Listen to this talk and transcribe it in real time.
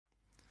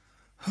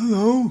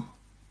Hello.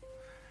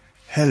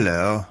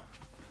 Hello.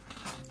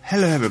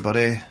 Hello,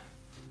 everybody.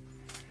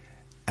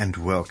 And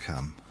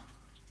welcome.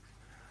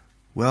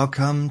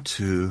 Welcome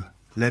to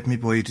Let Me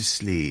Bore You to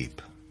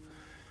Sleep.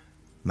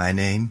 My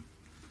name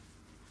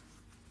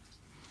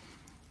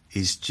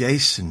is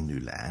Jason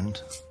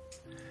Newland.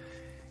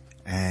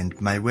 And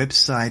my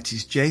website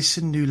is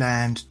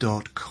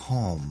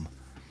jasonnewland.com.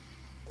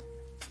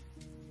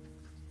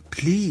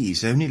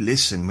 Please only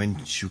listen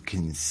when you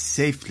can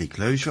safely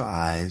close your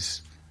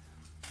eyes.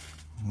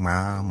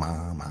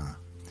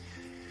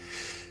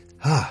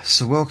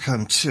 So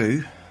welcome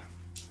to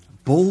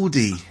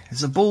Baldy.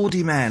 There's a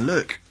baldy man,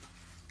 look.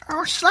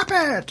 Oh, slap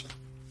it.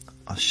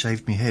 I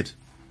shaved my head.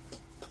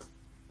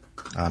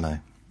 I know.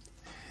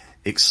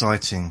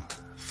 Exciting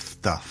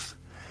stuff.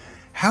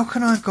 How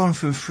can I have gone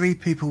from 3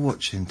 people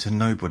watching to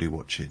nobody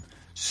watching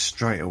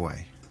straight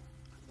away?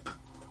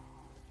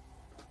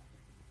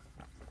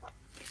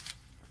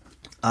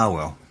 Oh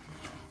well.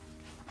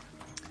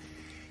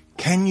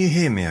 Can you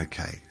hear me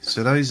okay?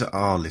 So those that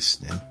are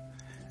listening,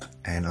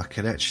 and I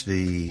could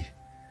actually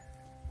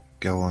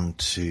go on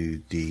to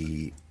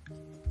the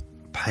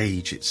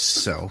page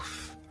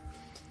itself.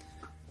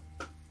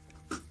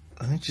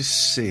 Let me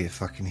just see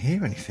if I can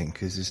hear anything,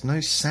 because there's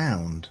no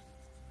sound.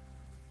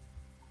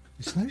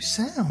 There's no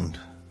sound.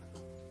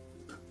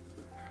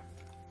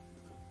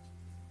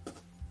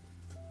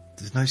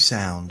 There's no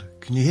sound.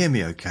 Can you hear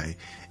me okay?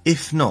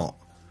 If not,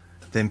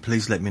 then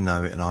please let me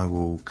know and I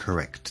will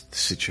correct the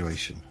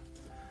situation.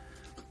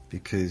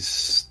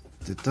 Because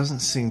there doesn't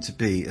seem to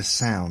be a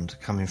sound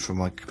coming from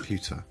my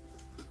computer.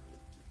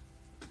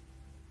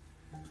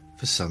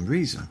 For some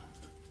reason.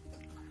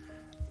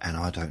 And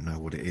I don't know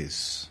what it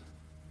is.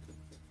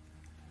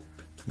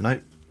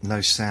 Nope,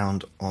 no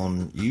sound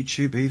on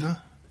YouTube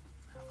either.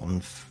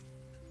 On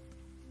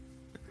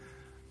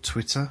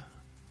Twitter.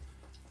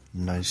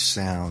 No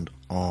sound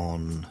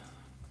on...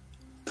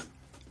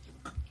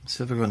 Let's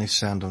see if I've got any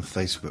sound on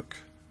Facebook.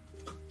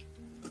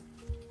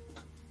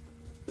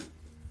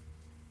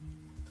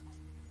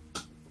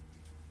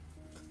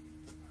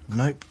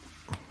 Nope.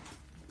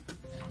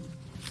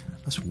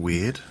 That's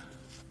weird.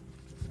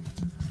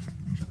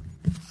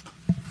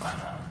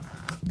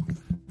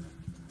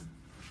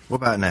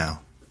 What about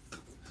now?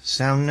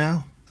 Sound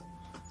now?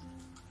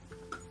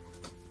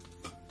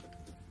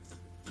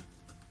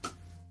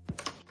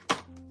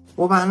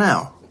 What about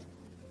now?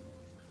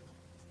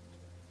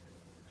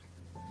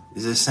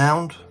 Is there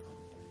sound?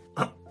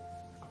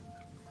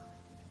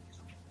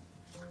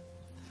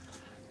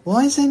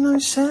 Why is there no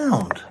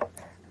sound?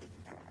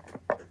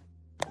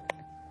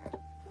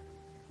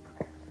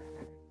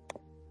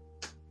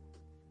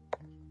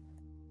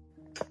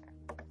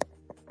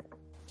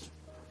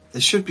 There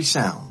should be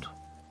sound.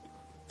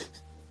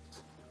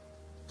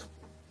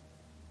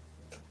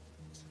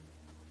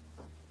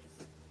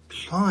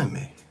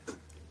 Blimey.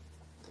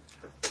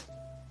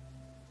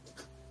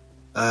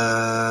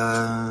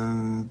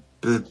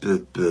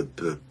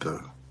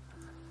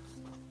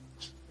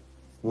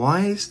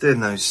 Why is there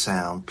no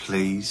sound,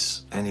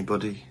 please?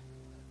 Anybody?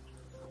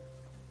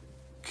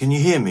 Can you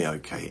hear me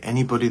okay?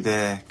 Anybody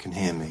there can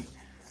hear me?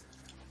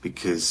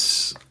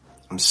 Because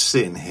I'm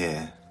sitting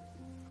here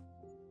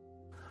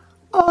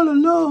all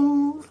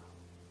alone.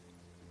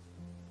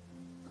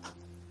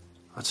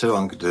 I'll tell you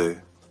what I'm going to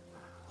do.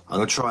 I'm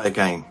going to try it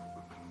again.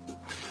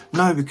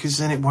 No, because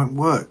then it won't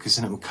work, because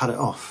then it will cut it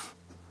off.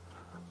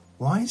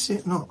 Why has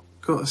it not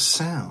got a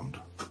sound?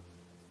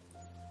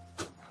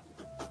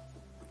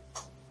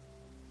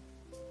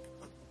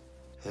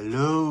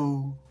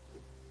 Hello?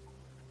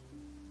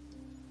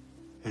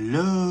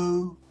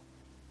 Hello?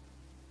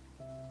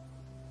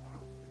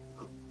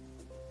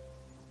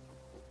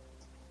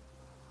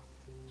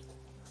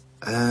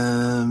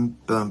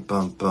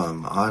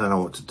 I don't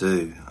know what to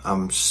do.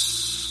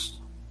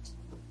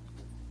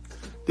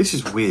 This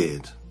is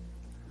weird.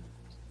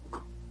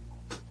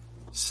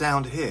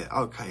 Sound here.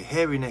 Okay,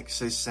 Hairy Neck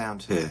says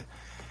sound here.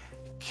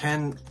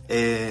 Can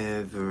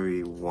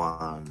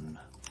everyone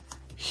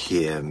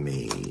hear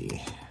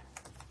me?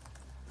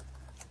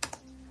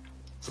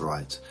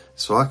 Right.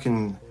 So I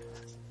can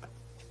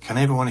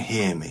everyone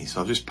hear me?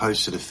 So I've just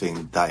posted a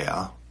thing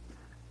there.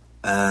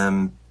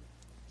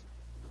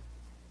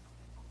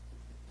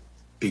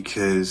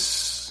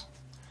 Because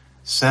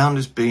sound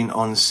has been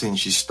on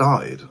since you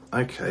started.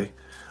 Okay.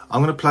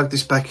 I'm going to plug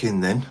this back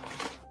in then.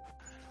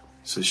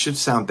 So it should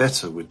sound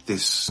better with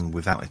this and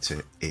without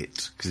it,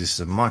 because this is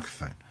a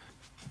microphone.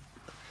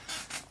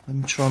 Let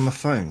me try my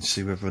phone,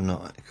 see whether or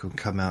not it can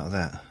come out of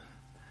that.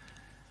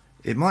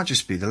 It might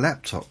just be the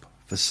laptop.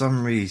 For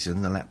some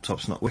reason, the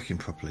laptop's not working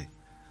properly.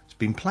 It's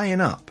been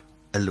playing up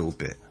a little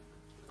bit.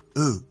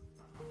 Ooh.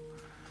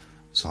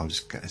 So I'm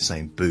just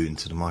saying boo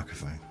into the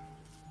microphone.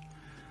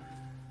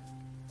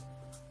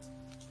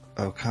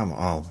 Oh, come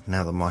on. Oh,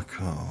 now the mic.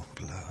 Oh,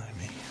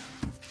 blimey.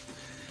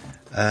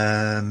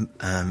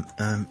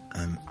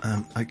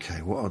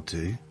 Okay, what I'll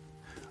do,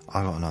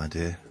 I got an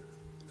idea.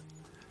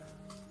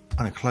 I'm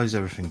going to close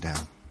everything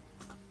down.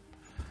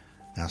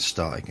 Now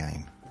start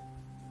again.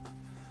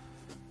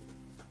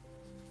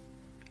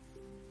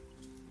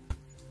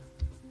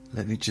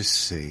 Let me just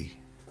see.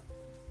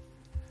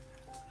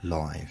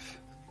 Live.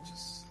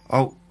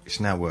 Oh, it's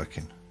now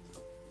working.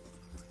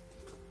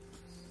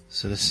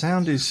 So the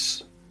sound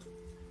is...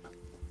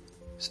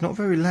 It's not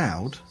very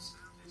loud.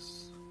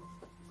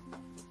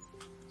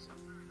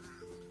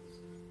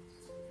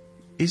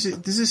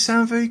 Does it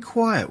sound very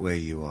quiet where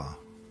you are?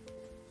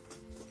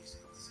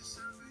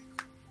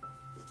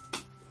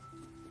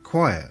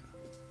 Quiet.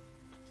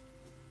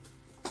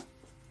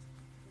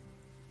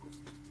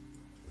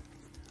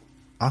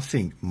 I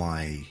think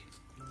my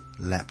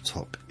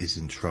laptop is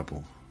in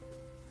trouble.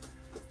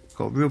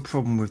 Got a real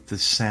problem with the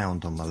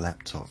sound on my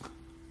laptop.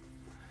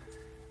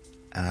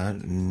 And I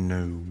don't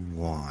know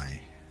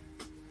why.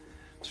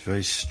 It's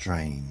very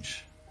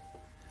strange.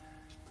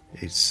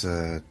 It's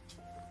a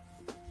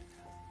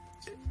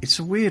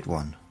weird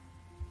one.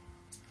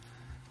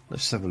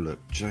 Let's have a look.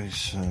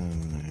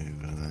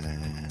 Jason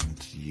Newland,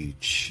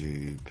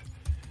 YouTube.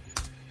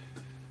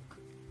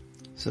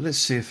 So let's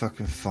see if I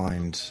can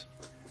find,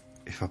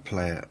 if I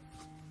play it,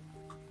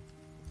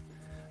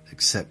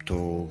 accept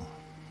all.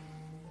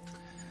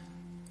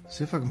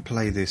 See if I can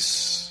play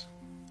this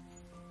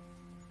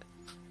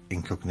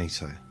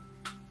incognito.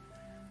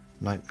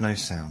 No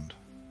sound.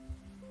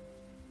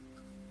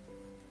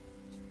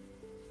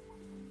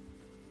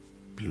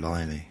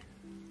 Blimey.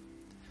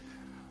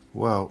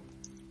 Well,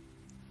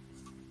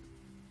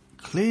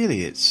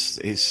 clearly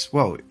it's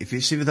well, if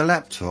it's with a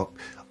laptop,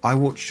 I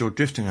watched your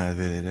drifting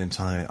over the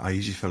entire. I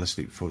usually fell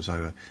asleep before it's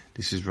over.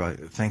 This is right.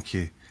 Thank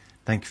you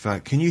for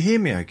that. Can you hear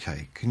me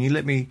okay? Can you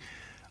let me?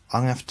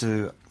 I'm gonna have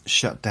to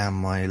shut down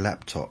my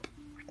laptop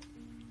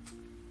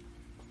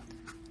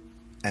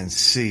and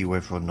see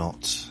whether or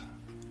not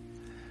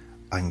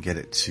I can get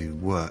it to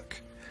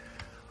work.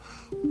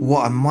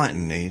 What I might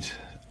need,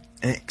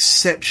 an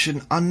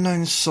exception,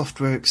 unknown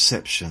software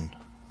exception.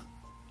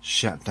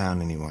 Shut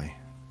down anyway.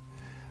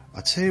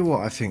 I'll tell you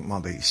what I think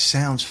might be. It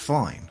sounds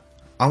fine.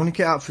 I want to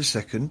get out for a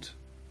second.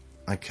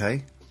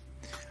 Okay.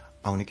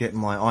 I want to get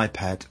my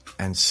iPad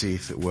and see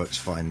if it works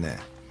fine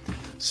there.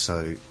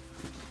 So,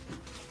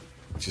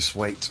 just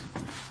wait.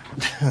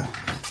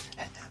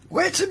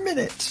 Wait a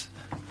minute.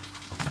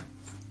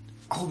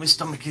 Hold my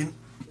stomach in.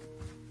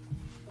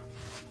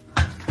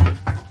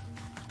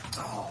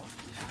 Oh,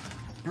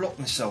 block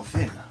myself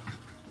in.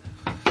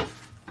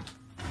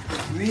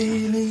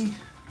 Really?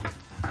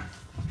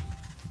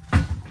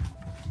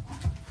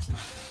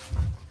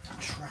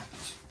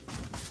 Trapped.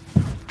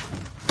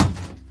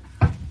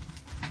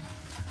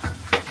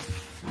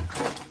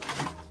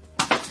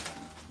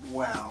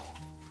 Wow.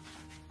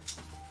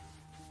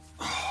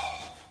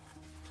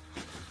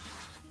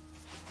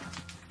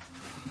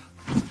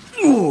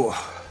 Ooh.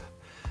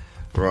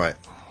 Right.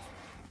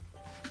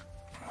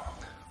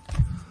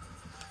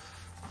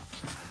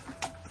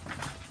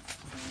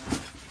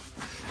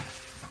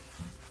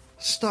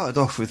 Started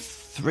off with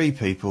 3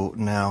 people,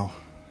 now...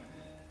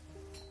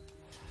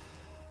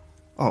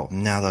 Oh,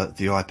 now that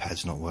the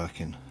iPad's not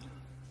working.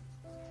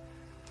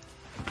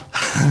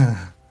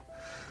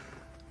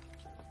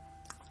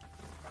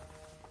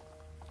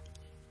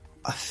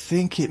 I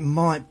think it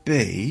might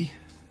be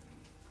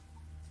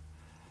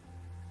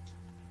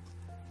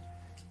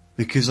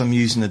because I'm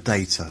using the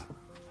data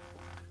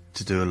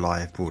to do a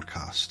live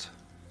broadcast.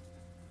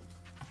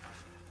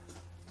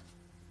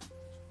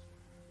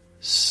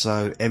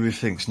 So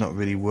everything's not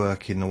really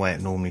working the way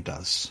it normally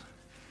does.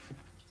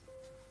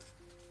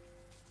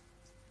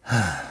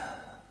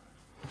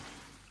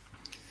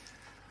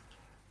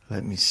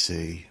 Let me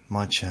see.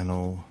 My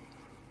channel.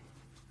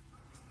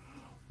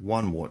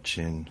 1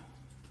 watching.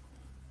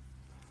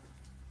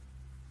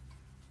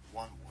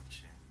 1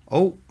 watching.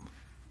 Oh!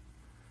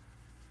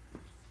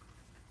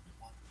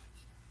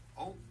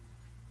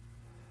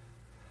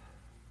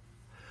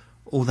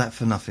 All that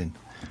for nothing.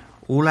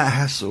 All that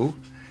hassle,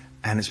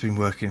 and it's been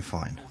working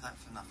fine. All that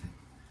for nothing.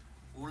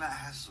 All that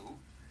hassle,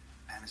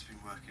 and it's been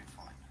working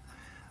fine.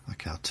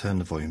 Okay, I'll turn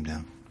the volume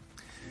down.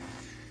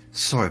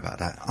 Sorry about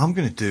that. I'm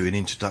going to do an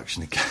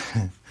introduction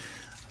again.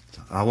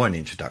 I won't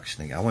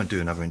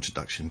do another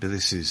introduction, but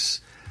this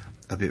is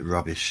a bit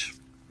rubbish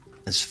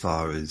as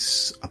far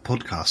as a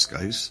podcast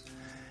goes.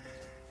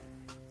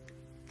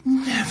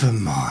 Never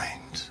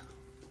mind.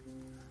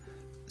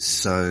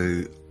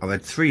 So, I've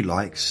had 3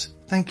 likes.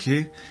 Thank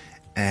you.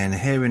 And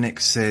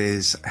Herenex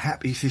says,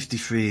 happy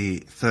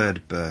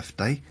 53rd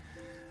birthday.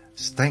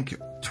 Thank you.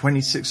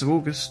 26th of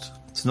August.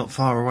 It's not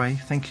far away.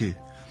 Thank you.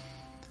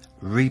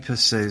 Reaper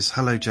says,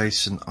 hello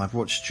Jason. I've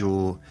watched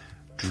your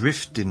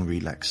drifting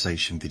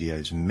relaxation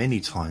videos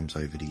many times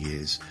over the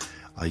years.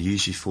 I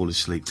usually fall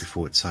asleep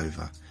before it's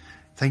over.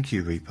 Thank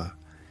you, Reaper.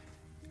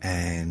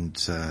 And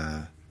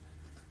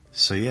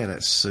so yeah,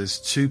 there's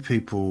 2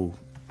 people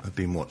have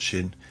been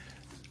watching.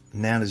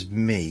 Now there's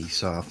me,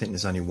 so I think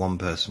there's only 1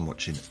 person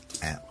watching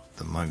at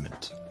the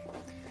moment.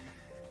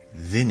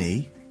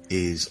 Vinny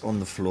is on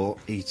the floor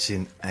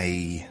eating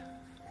I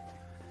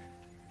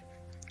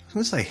was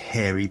going to say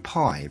hairy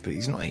pie, but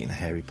he's not eating a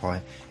hairy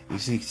pie.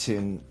 He's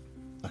eating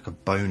like a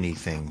bony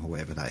thing, or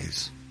whatever that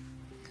is.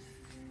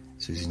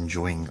 So he's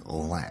enjoying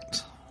all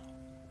that.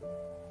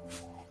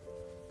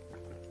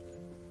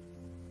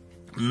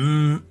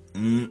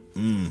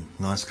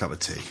 Nice cup of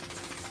tea.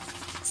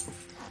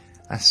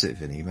 That's it,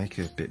 Vinny. Make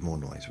a bit more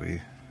noise, will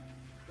you?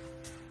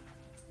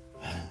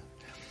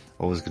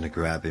 I was going to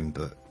grab him,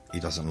 but he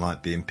doesn't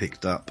like being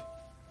picked up.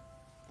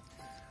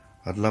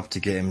 I'd love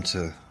to get him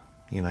to,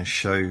 you know,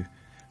 show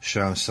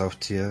himself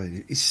to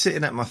you. He's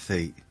sitting at my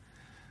feet,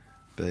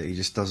 but he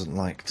just doesn't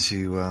like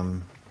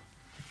to.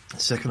 The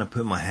second I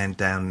put my hand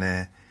down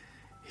there,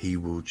 he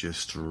will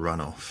just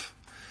run off.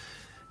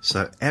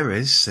 So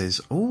Erez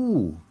says,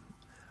 "Oh,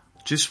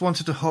 just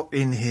wanted to hop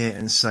in here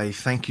and say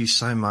thank you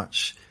so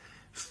much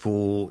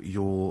for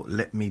your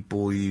Let Me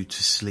Bore You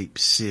to Sleep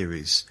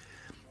series.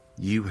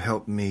 You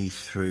helped me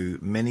through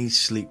many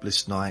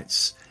sleepless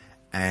nights,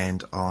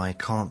 and I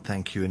can't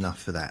thank you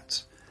enough for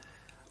that.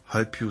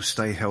 Hope you'll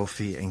stay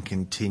healthy and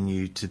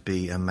continue to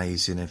be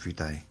amazing every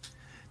day."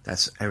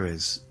 That's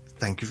Erez.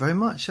 Thank you very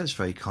much. That's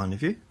very kind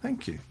of you.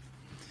 Thank you.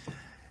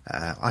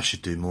 I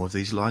should do more of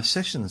these live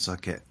sessions. I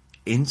get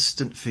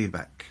instant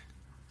feedback.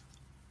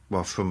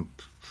 Well, from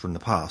the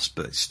past,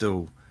 but it's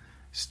still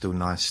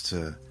nice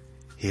to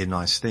hear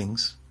nice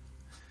things.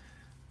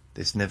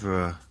 There's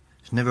never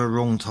a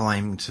wrong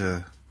time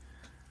to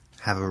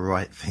have a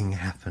right thing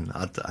happen.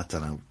 I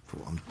don't know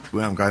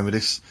where I'm going with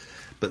this,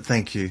 but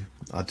thank you.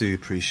 I do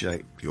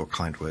appreciate your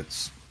kind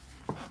words.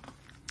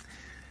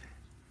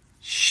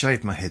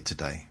 Shaved my head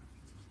today,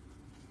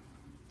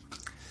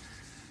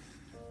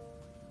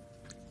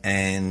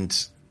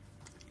 and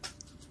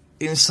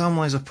in some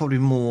ways I probably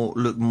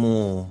look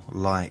more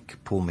like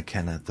Paul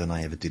McKenna than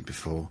I ever did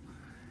before,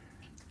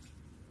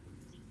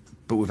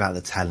 but without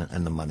the talent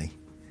and the money,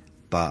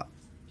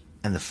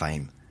 and the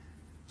fame.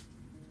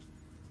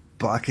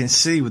 But I can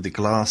see with the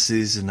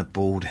glasses and the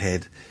bald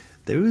head,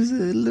 there is a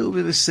little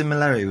bit of a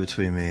similarity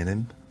between me and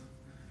him.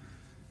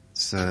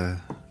 So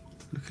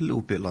look a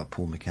little bit like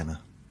Paul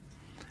McKenna,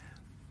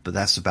 but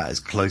that's about as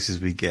close as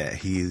we get.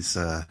 He is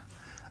a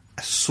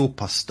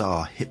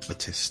superstar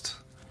hypnotist,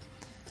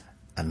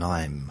 and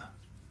I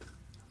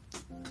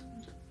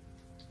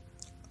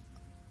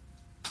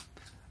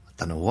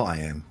don't know what I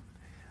am.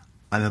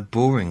 I'm a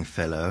boring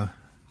fellow.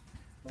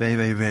 Very,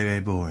 very, very,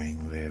 very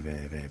boring. Very,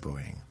 very, very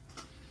boring.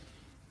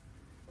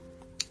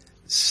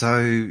 So,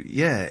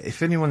 yeah,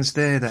 if anyone's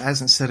there that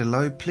hasn't said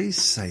hello, please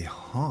say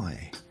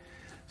hi.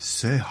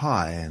 Say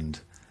hi and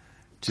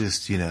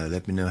just,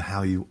 let me know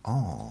how you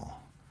are.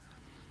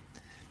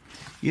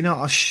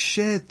 I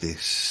shared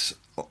this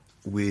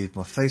with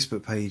my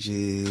Facebook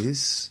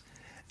pages,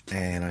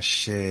 and I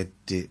shared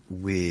it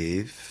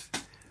with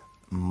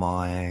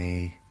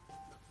my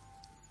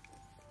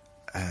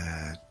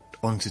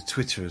onto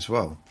Twitter as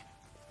well.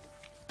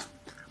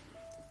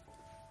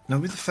 Now,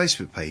 with the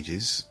Facebook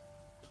pages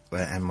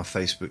and my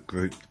Facebook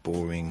group,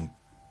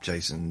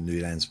 Jason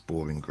Newland's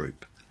Boring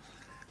Group,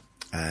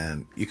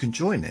 you can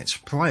join it. It's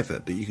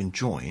private, but you can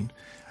join.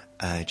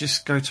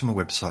 Just go to my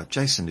website,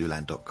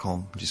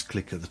 jasonnewland.com, just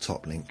click at the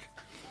top link,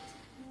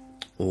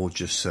 or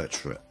just search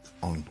for it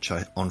on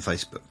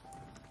Facebook.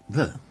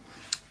 There.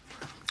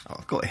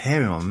 I've got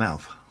hair in my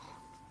mouth.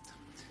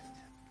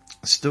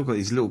 I've still got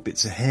these little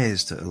bits of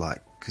hairs that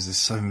are because there's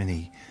so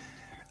many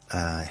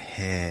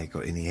hair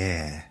got in the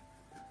air.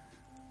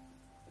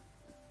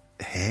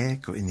 Hair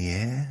got in the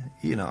air?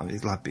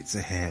 It's like bits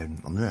of hair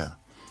on there,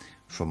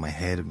 from my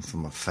head and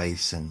from my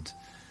face and,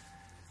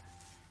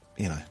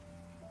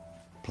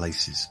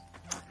 places.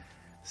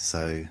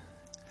 So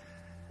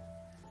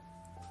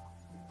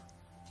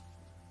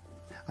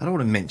I don't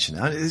want to mention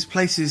it. There's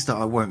places that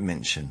I won't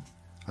mention.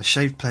 I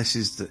shaved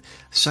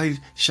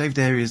shaved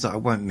areas that I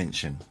won't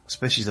mention,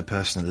 especially the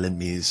person that lent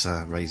me his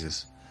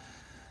razors.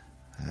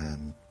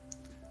 I'm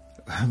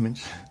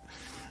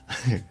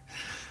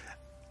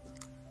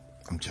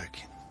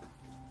joking.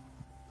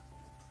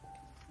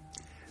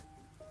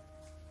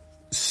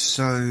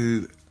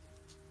 So,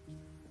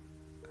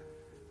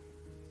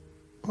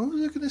 what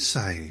was I going to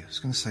say? I was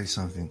going to say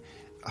something.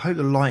 I hope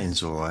the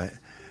lighting's alright.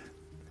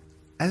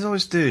 As I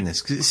was doing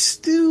this, because it's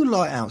still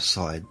light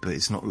outside, but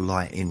it's not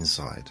light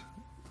inside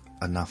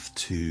enough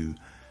to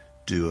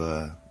do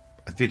a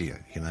video,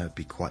 it'd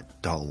be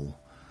quite dull.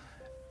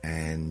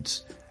 And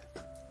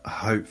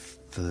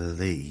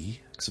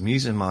hopefully, because I'm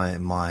using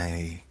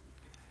my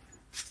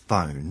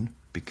phone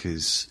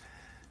because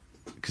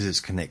it's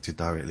connected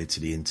directly to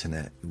the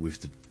internet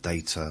with the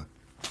data,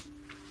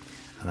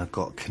 and I've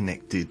got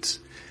connected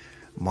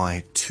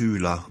my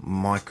Tula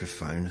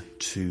microphone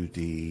to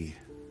the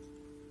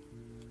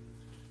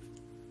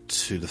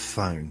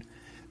phone.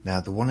 Now,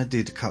 the one I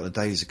did a couple of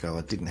days ago,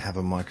 I didn't have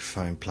a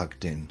microphone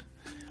plugged in.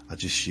 I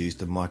just used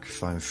the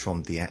microphone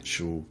from the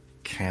actual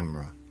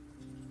camera,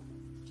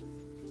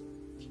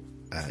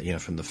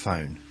 from the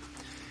phone.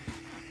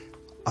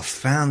 I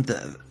found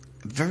that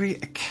very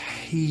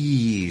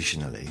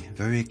occasionally,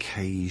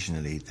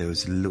 there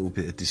was a little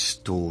bit of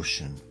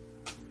distortion,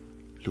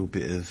 a little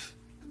bit of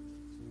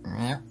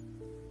like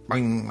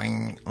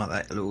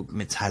that, a little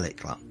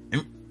metallic, like.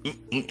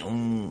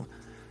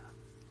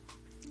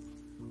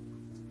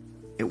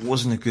 It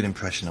wasn't a good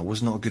impression. It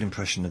was not a good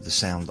impression of the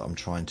sound that I'm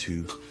trying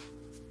to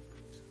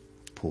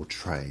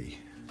portray.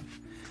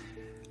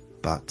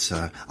 But,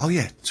 oh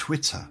yeah,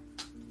 Twitter.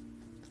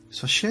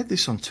 So I shared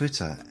this on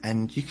Twitter,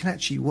 and you can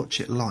actually watch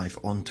it live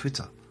on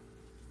Twitter.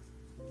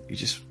 You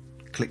just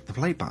click the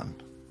play button.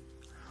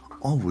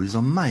 I was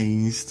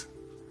amazed.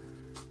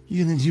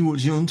 You can actually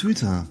watch it on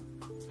Twitter.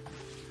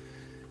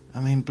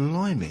 I mean,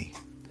 blimey.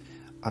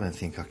 I don't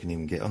think I can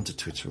even get onto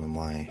Twitter on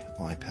my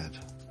iPad.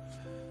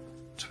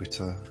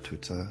 Twitter,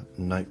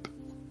 nope.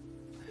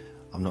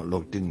 I'm not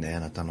logged in there,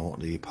 and I don't know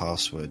what the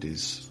password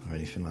is or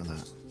anything like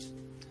that.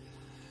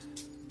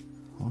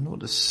 I wonder what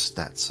the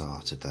stats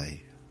are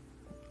today.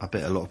 I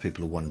bet a lot of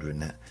people are wondering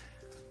that.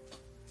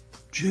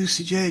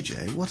 Juicy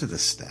JJ, what are the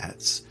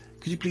stats?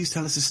 Could you please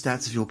tell us the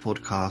stats of your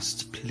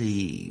podcast,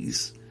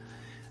 please?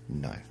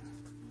 No.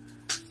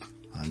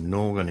 I'm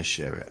not going to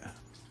share it.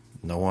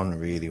 No one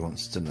really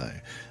wants to know.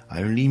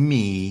 Only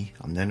me.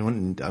 I'm the only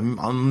one.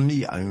 I'm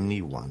the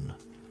only one.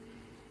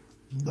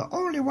 The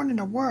only one in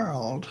the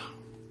world.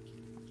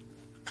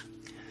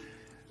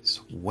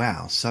 So,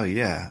 wow. So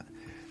yeah.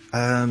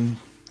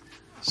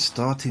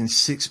 Starting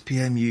 6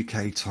 p.m.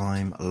 UK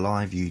time,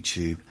 live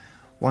YouTube,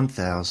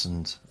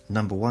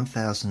 number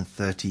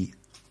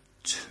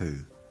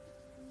 1032.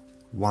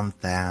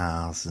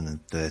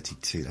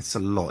 1032. That's a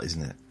lot,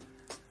 isn't it?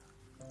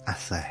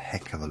 That's a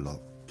heck of a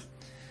lot.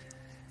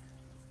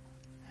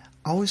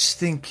 I was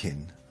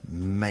thinking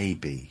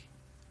maybe,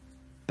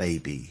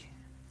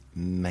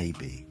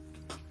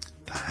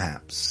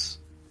 perhaps,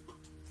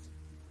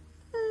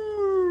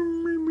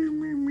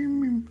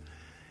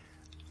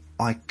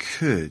 I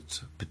could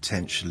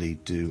potentially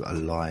do a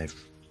live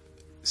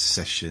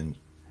session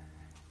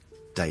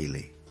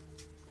daily.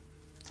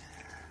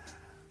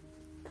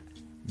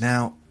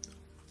 Now,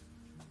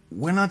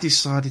 when I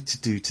decided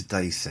to do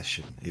today's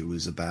session, it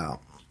was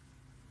about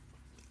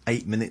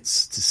 8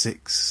 minutes to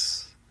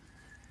 6.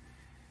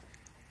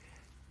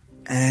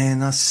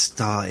 And I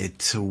started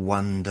to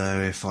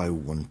wonder if I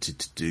wanted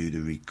to do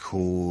the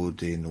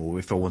recording, or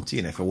if I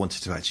wanted, if I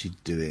wanted to actually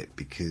do it,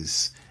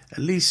 because at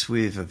least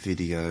with a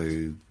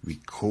video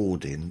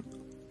recording,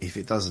 if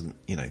it doesn't,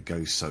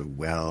 go so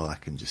well, I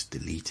can just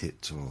delete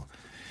it. Or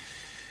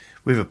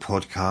with a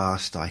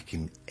podcast, I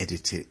can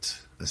edit it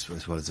as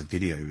well as a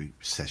video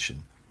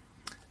session.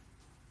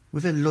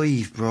 With a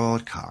live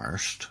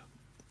broadcast,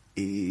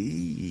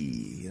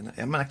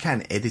 I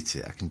can edit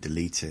it. I can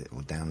delete it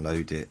or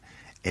download it,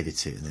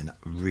 edit it, and then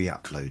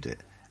re-upload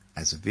it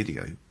as a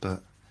video.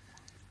 But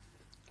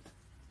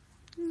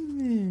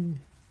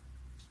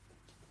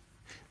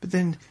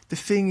then the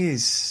thing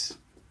is,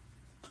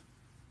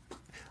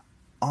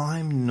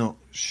 I'm not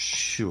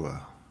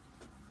sure.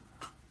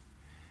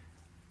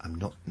 I'm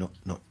not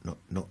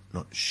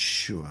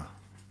sure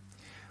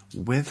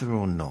whether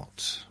or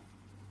not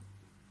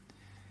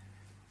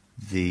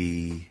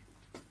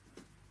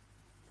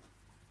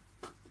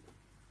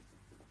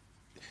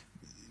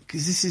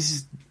because this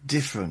is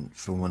different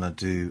from when I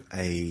do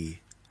a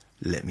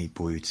Let Me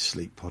Bore You to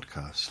Sleep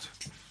podcast.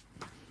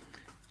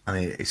 I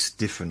mean, it's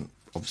different,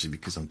 obviously,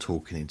 because I'm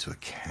talking into a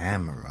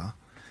camera.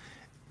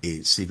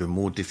 It's even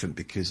more different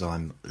because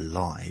I'm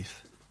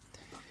live.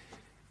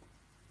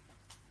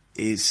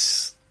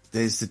 There's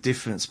the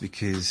difference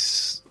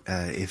because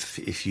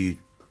if you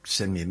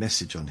send me a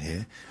message on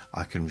here,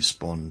 I can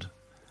respond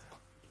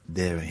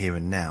here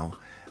and now.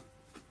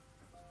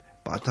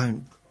 But I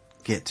don't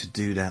get to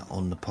do that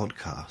on the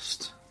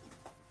podcast.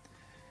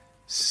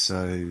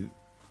 So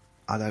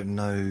I don't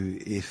know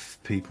if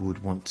people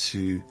would want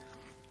to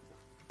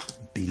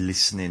be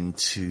listening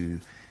to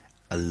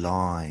a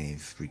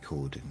live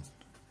recording.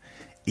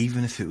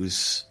 Even if it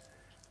was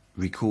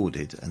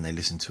recorded and they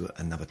listen to it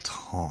another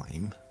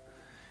time,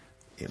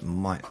 it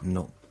might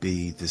not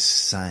be the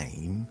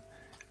same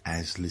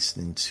as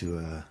listening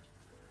to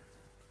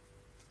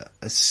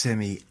a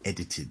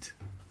semi-edited.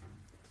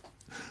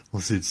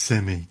 What's it?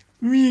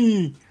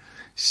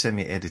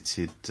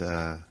 Semi-edited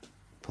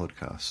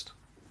podcast.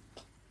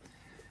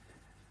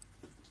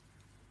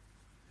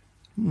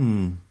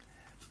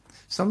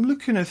 So I'm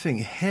looking at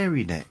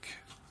hairy neck.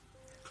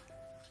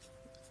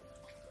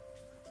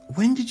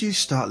 When did you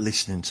start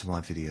listening to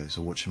my videos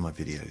or watching my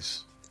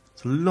videos?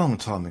 It's a long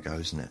time ago,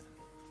 isn't it?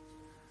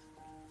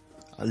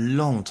 A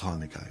long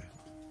time ago.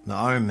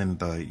 Now I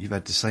remember you've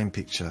had the same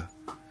picture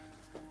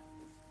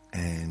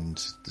and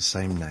the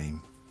same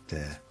name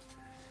there.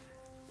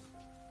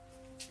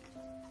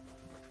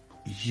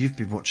 You've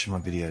been watching my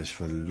videos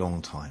for a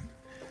long time.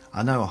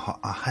 I know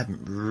I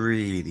haven't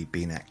really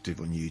been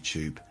active on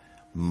YouTube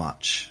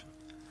much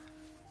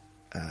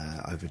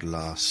over the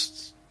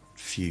last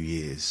few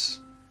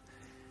years.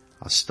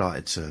 I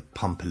started to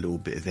pump a little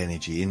bit of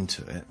energy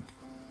into it.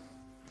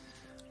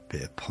 A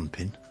bit of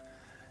pumping.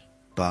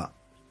 But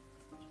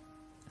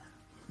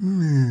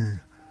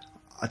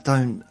I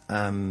don't...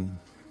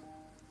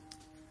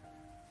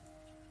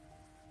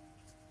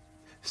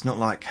 it's not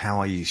like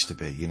how I used to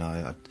be,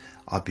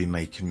 I'd be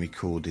making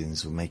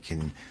recordings or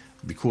making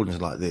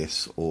recordings like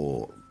this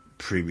or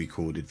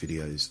pre-recorded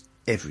videos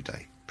every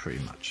day, pretty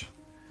much.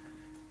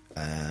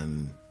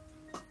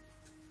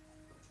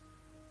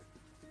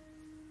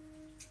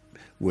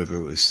 whether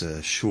it was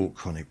a short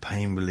chronic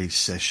pain relief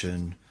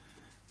session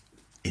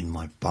in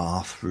my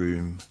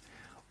bathroom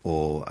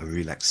or a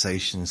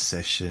relaxation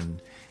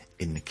session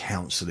in the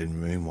counselling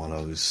room while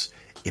I was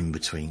in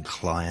between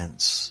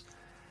clients,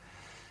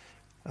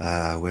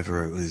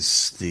 whether it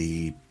was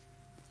I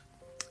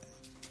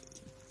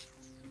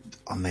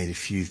made a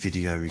few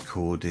video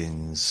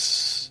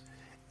recordings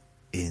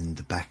in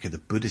the back of the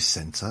Buddhist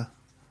Centre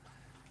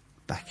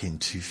back in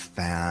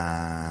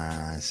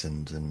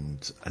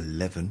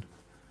 2011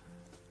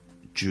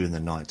 during the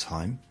night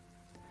time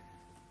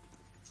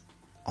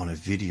on a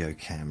video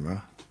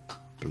camera,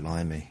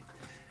 blimey,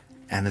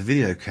 and the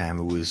video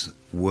camera was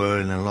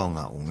whirling along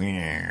like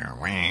wow,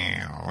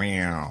 wow,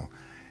 wow.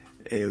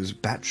 It was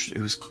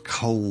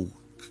coal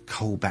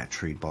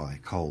battery by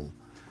coal,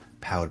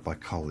 powered by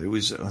coal. It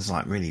was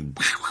like really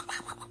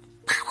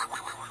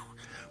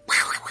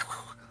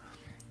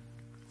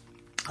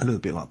a little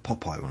bit like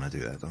Popeye when I do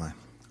that, don't I?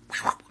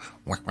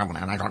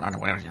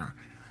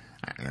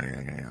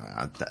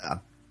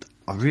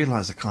 I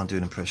realise I can't do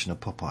an impression of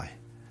Popeye,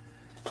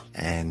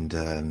 and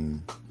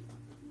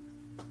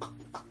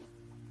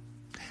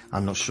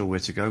I'm not sure where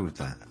to go with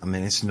that. I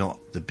mean, it's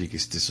not the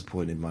biggest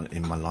disappointment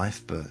in my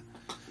life, but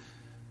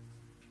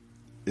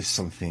it's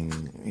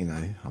something, you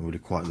know, I would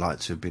have quite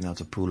liked to have been able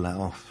to pull that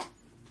off.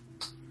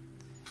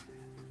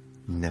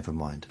 Never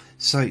mind.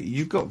 So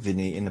you've got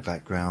Vinny in the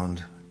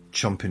background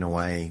chomping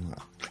away.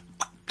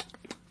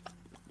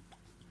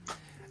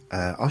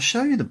 I'll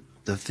show you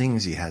the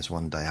things he has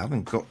one day. I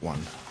haven't got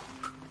one.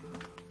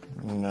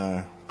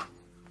 No.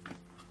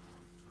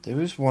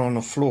 There is one on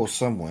the floor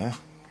somewhere.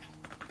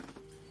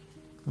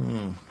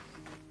 And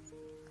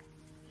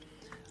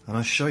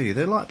I'll show you.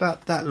 They're like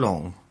about that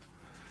long.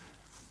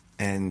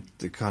 And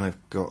they kind of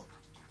got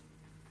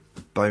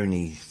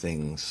bony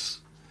things.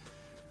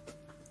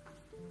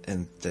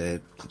 And they're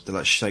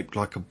like shaped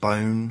like a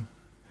bone.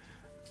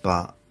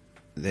 But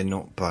they're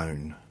not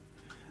bone.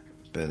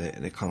 But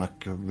they're kind of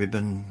like a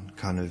ribbon,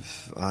 kind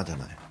of, I don't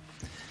know.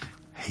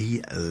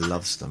 He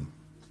loves them.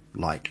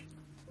 Like,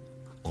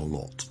 a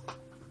lot.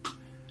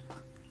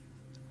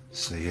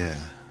 So yeah.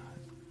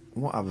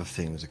 What other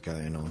things are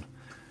going on?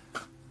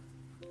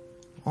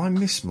 I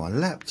miss my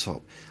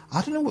laptop.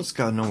 I don't know what's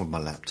going on with my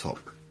laptop.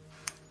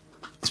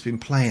 It's been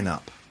playing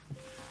up.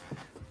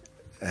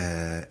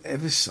 I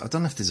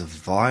don't know if there's a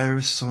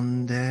virus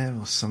on there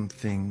or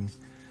something.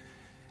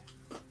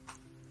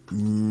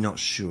 Not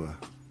sure.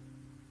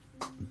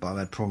 But I've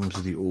had problems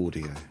with the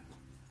audio.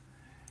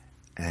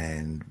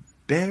 And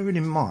bearing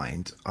in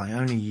mind, I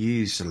only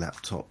use the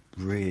laptop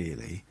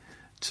really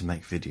to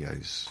make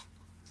videos.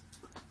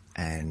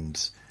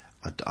 And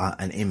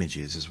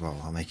images as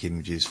well. I make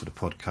images for the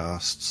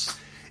podcasts,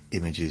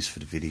 images for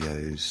the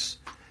videos.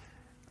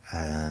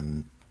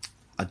 I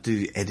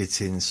do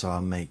editing, so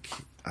I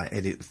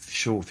edit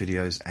short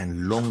videos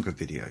and longer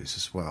videos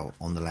as well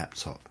on the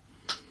laptop.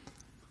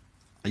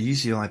 I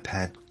use the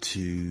iPad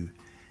to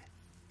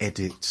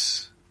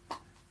edit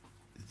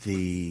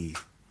the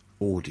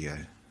audio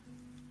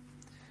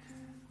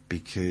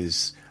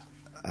because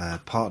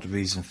part of the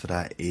reason for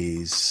that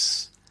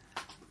is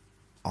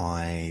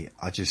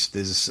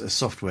there's a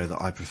software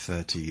that I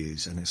prefer to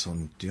use, and it's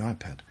on the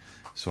iPad,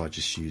 so I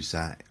just use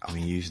that. I've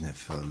been using it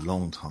for a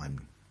long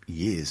time,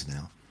 years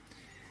now,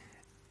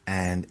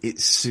 and it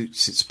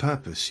suits its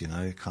purpose, you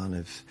know. Kind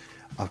of,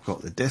 I've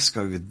got the desk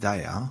over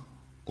there,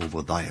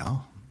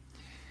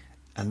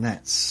 and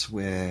that's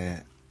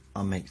where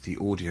I make the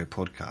audio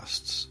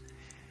podcasts.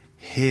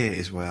 Here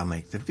is where I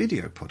make the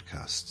video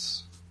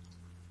podcasts.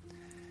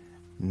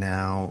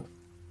 Now,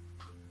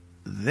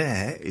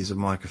 there is a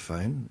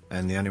microphone,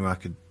 and the only way I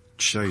could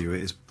show you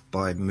it is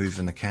by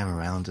moving the camera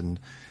around, and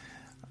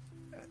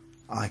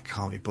I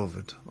can't be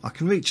bothered. I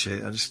can reach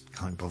it, I just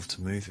can't bother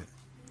to move it.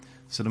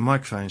 So the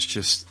microphone's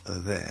just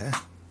there.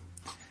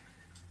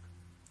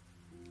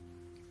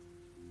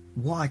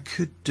 What I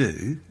could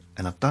do,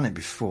 and I've done it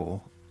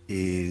before,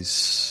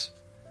 is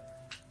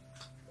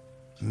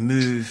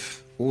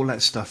move all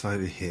that stuff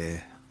over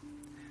here,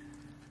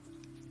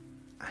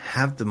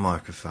 have the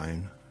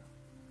microphone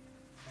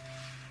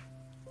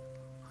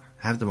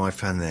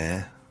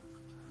there,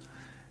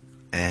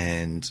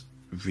 and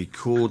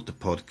record the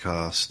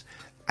podcast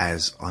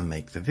as I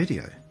make the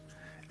video,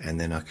 and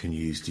then I can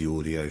use the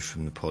audio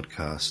from the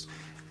podcast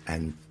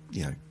and,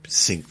 you know,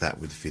 sync that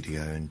with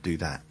video and do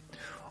that.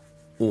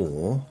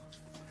 Or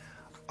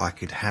I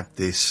could have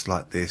this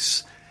like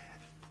this,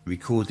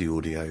 record the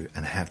audio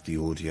and have the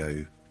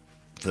audio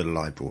for the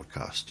live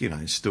broadcast, you know,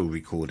 and still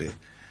record it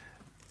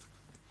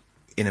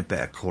in a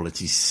better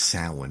quality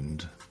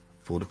sound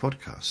for the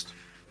podcast.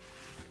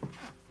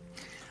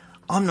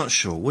 I'm not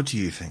sure. What do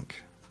you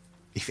think?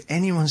 If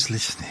anyone's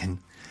listening,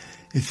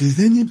 if there's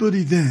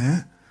anybody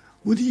there,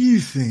 what do you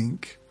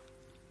think?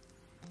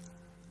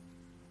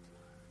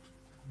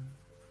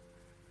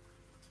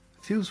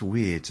 It feels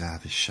weird to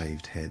have a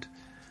shaved head.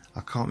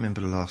 I can't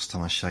remember the last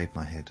time I shaved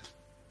my head.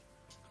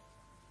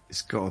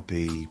 It's got to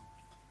be,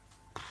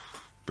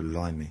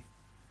 blimey,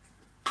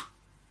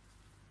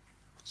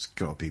 it's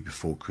got to be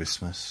before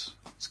Christmas.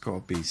 It's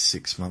got to be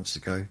 6 months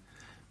ago,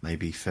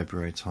 maybe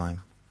February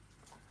time.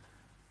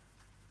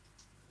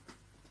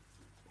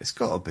 It's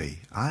got to be.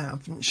 I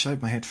haven't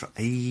shaved my head for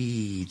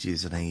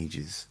ages and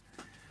ages.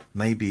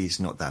 Maybe it's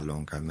not that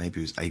long ago. Maybe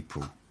it was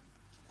April.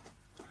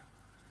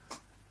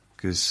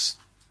 Because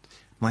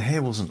my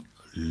hair wasn't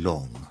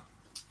long.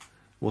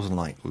 It wasn't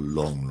like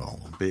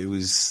long, but it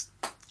was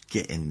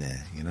getting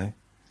there, you know.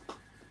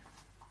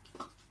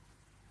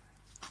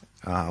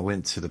 I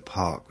went to the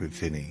park with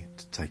Vinny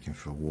to take him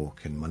for a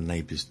walk, and my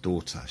neighbour's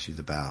daughter, she's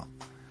about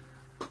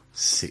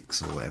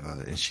 6 or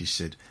whatever, and she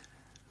said,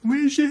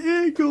 "Where's your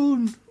hair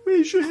gone?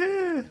 Where's your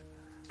hair?"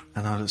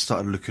 And I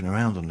started looking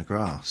around on the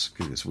grass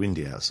because it's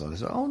windy outside. I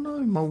said, "Oh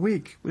no, my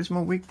wig. Where's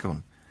my wig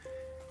gone?"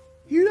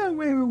 "You don't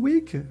wear a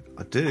wig."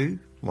 "I do.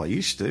 Well, I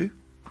used to.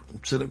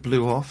 Until it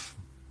blew off."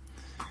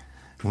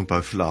 And we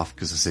both laughed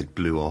because I said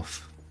blew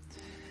off.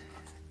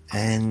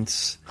 And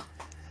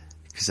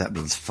because that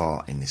means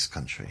fart in this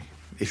country.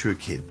 If you're a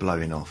kid,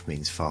 blowing off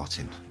means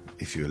farting.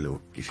 If you're a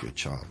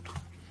child.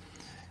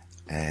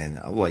 And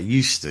well, I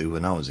used to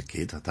when I was a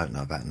kid. I don't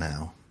know about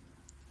now.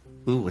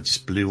 Ooh, I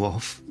just blew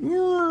off. I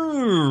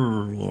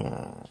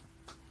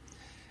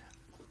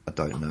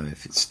don't know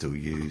if it's still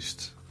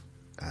used.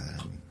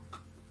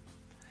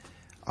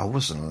 I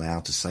wasn't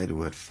allowed to say the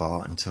word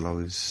fart until I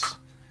was...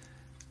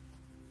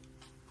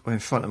 Well, in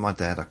front of my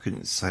dad, I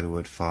couldn't say the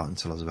word fart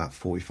until I was about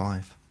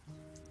 45.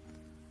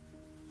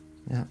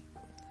 Yeah.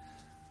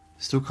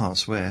 Still can't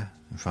swear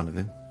in front of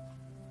him.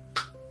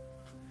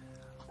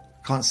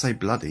 Can't say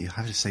bloody, I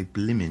have to say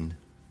blimmin'.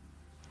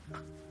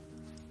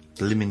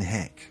 Blimmin'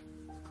 heck.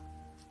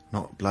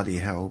 Not bloody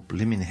hell,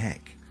 blimmin'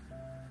 heck.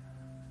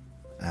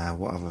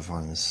 What other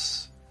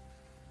ones?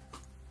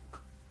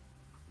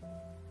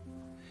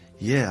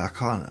 Yeah, I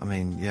can't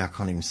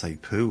even say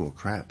poo or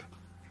crap.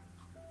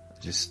 I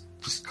just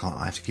can't,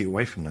 I have to keep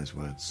away from those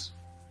words.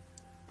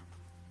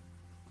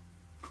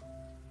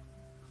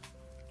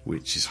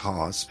 Which is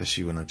hard,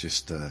 especially when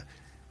he's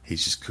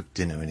just cooked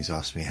dinner and he's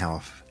asked me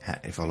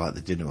if I like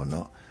the dinner or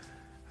not.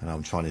 And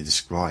I'm trying to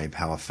describe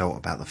how I felt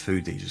about the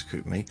food that he just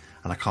cooked me.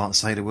 And I can't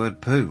say the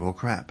word poo or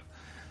crap.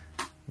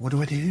 What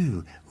do I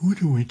do? What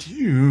do I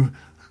do?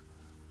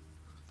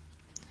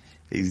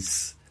 He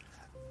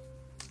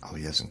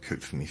hasn't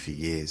cooked for me for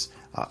years.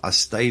 I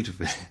stayed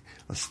with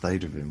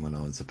him when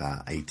I was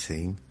about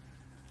 18.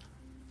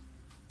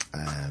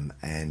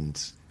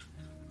 And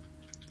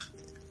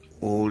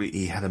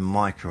he had a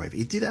microwave.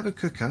 He did have a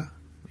cooker.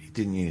 He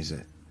didn't use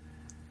it.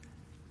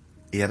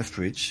 He had a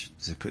fridge,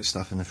 so he put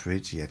stuff in the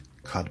fridge. He had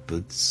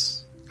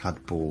cupboards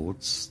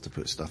to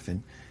put stuff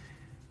in.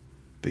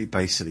 But he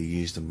basically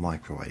used a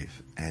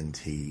microwave, and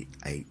he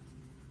ate.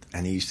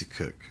 And he used to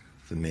cook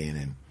for me and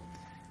him.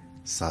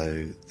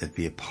 So there'd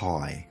be a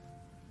pie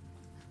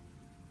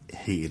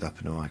heated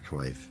up in a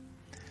microwave.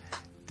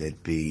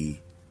 There'd be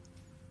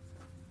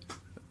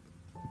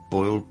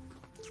boiled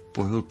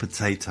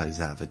potatoes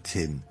out of a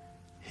tin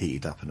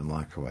heated up in a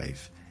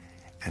microwave,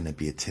 and there'd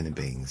be a tin of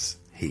beans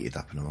heated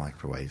up in a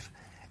microwave,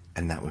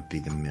 and that would be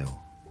the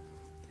meal.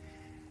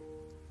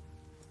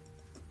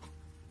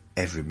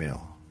 Every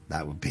meal,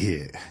 that would be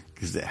it,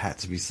 because it had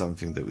to be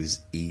something that was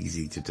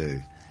easy to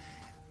do.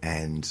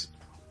 And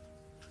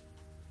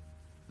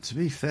to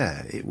be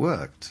fair, it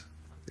worked.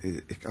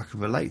 I can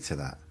relate to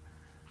that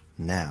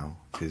now,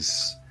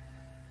 because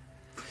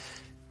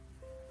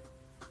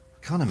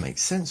it kind of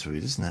makes sense,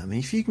 really, doesn't it? I mean,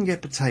 if you can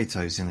get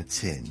potatoes in a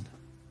tin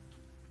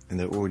and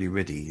they're already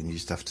ready and you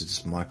just have to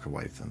just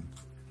microwave them,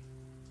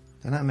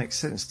 then that makes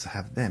sense to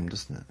have them,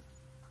 doesn't it?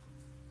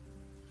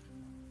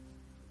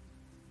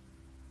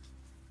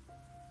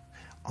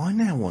 I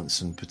now want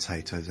some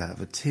potatoes out of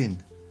a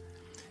tin.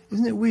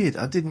 Isn't it weird?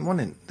 I didn't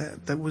want it.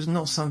 That was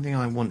not something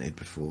I wanted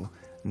before.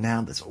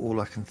 Now that's all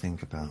I can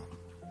think about.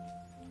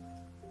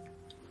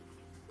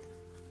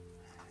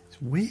 It's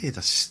weird.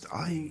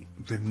 I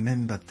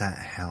remembered that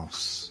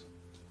house,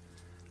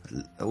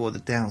 or the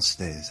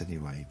downstairs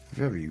anyway,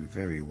 very,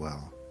 very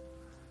well.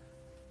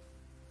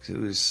 'Cause it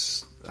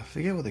was, I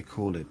forget what they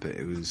called it, but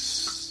it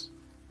was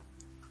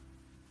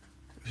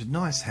a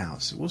nice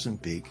house. It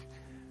wasn't big,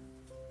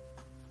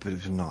 but it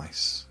was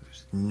nice. It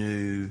was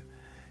new.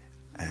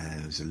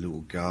 There was a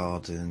little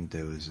garden.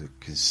 There was a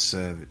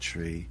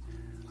conservatory.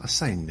 I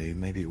say new,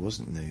 maybe it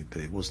wasn't new,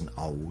 but it wasn't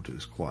old. It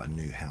was quite a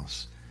new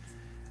house.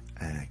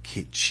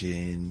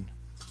 Kitchen,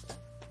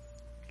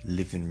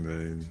 living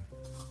room,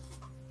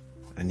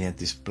 and you had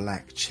this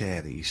black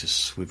chair that used to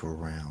swivel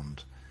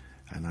around,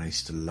 and I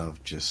used to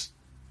love just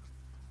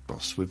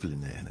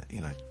swiveling it in it,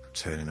 you know,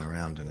 turning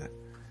around in it.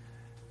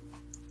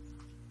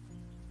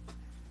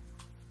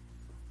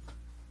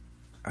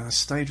 And I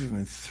stayed with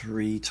him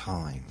 3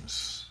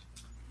 times.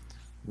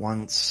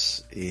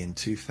 Once in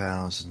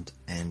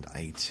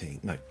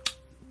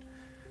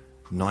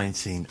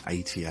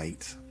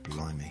 1988,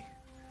 blimey,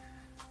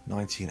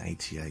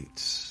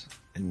 1988,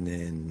 and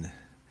then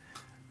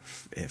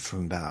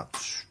from about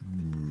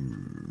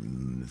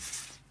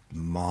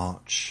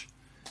March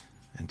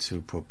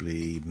until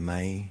probably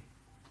May,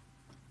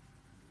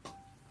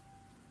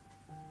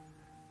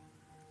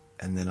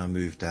 and then I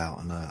moved out,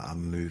 and I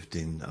moved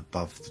in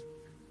above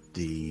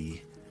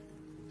the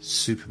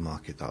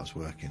supermarket that I was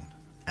working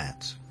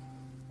at.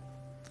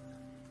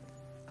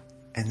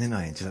 And then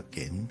I ended up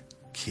getting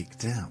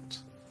kicked out.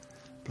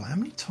 But how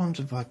many times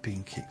have I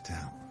been kicked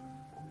out?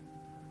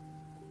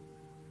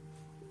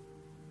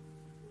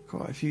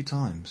 Quite a few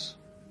times.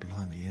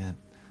 Blimey, yeah.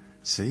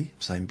 See?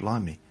 I'm saying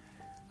blimey.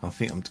 I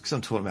think because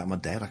I'm talking about my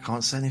dad, I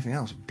can't say anything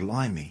else.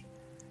 Blimey.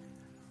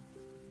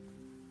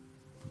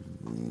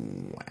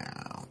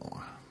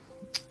 Wow.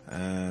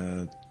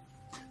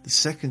 The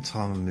second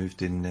time I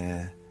moved in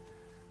there,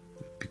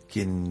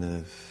 beginning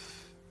of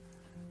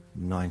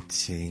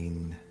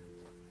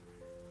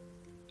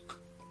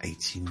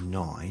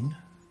 1989,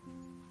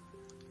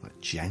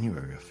 like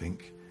January, I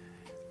think,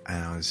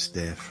 and I was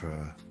there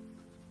for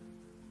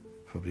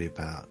probably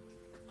about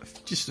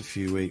just a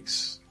few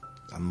weeks,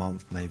 a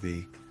month,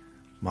 maybe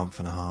month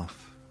and a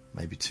half,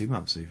 maybe 2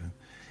 months even,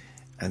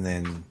 and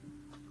then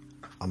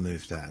I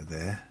moved out of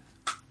there,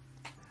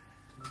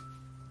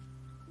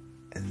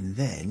 and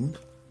then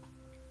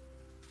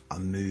I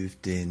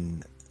moved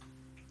in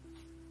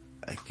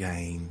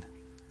again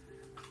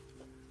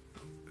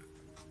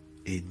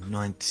in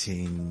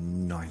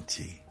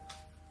 1990.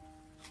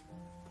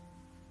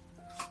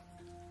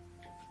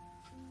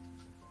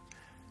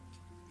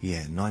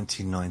 Yeah,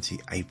 1990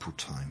 April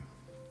time.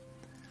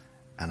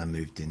 And I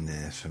moved in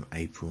there from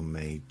April,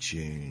 May,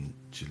 June,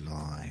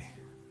 July.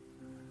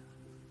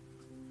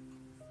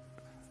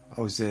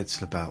 I was there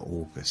till about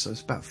August. So it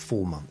was about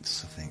 4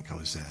 months, I think, I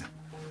was there.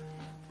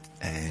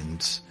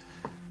 And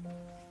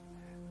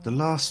the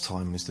last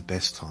time was the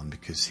best time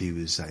because he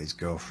was at his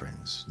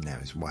girlfriend's, now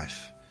his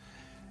wife.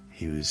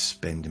 He was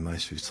spending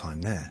most of his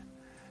time there.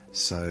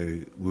 So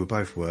we were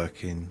both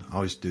working. I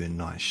was doing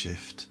night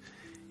shift.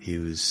 He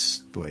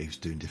was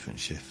doing different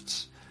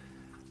shifts.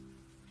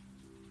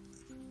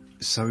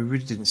 So we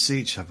really didn't see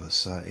each other.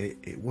 So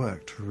it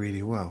worked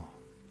really well.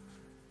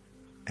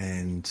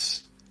 And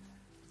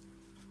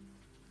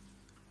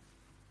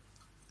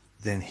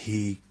then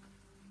he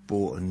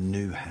bought a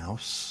new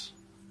house.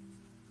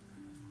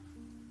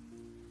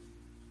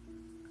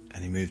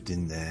 And he moved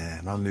in there.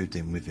 And I moved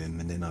in with him.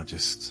 And then I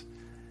just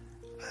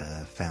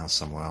found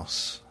somewhere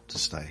else to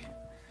stay.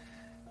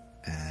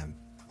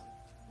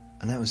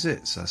 And that was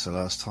it. So that's the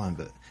last time.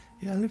 But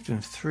yeah, I lived with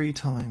him 3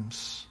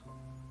 times.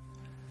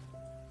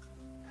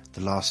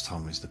 The last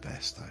time was the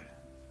best, though.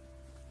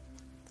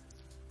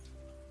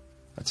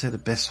 I'd say the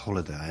best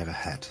holiday I ever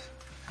had,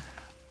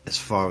 as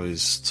far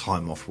as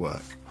time off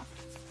work.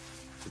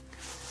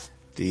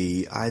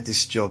 I had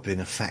this job in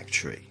a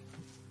factory,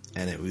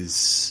 and it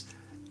was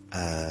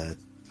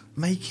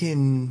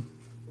making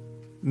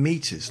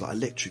meters, like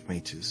electric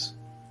meters.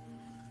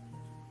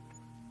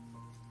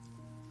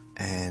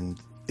 And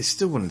it's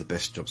still one of the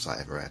best jobs I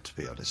ever had, to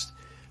be honest.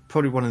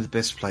 Probably one of the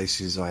best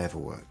places I ever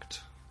worked.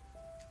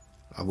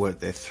 I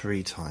worked there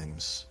 3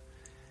 times.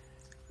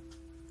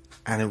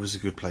 And it was a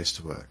good place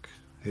to work.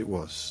 It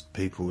was.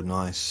 People were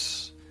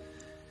nice.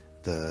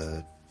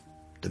 The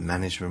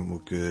management were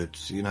good.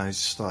 You know,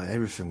 it's like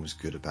everything was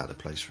good about the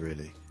place,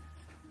 really.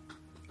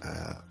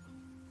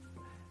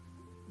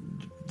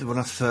 When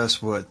I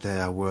first worked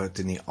there, I worked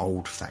in the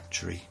old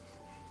factory.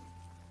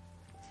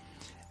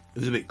 It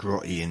was a bit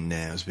grotty in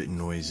there, it was a bit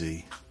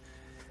noisy.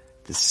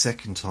 The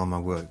second time I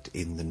worked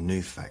in the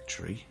new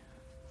factory,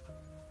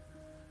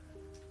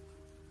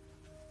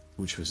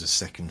 which was the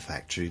second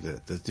factory,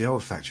 the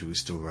old factory was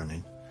still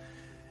running.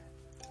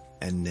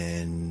 And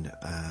then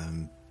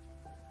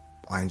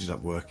I ended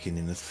up working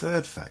in the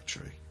third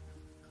factory.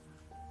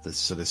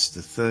 So this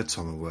the third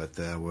time I worked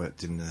there. I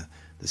worked in the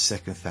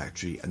second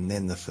factory and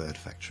then the third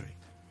factory.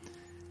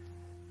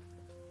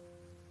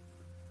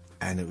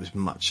 And it was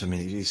much, I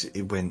mean,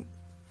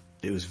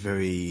 it was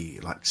very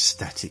like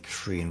static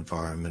free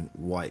environment,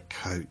 white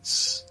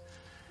coats,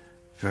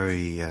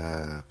 very,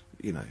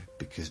 you know,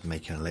 because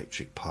making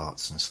electric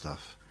parts and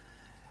stuff.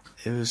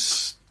 It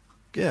was,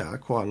 yeah, I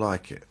quite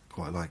liked it.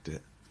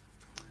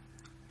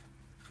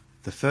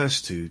 The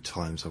first 2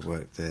 times I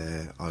worked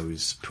there, I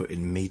was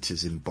putting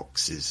meters in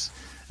boxes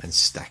and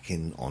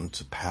stacking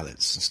onto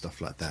pallets and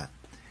stuff like that.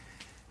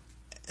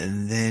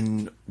 And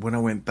then when I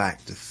went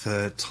back the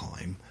third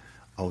time,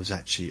 I was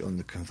actually on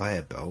the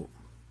conveyor belt.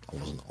 I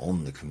wasn't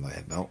on the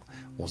conveyor belt. I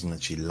wasn't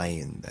actually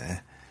laying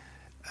there.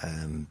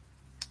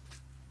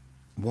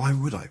 Why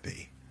would I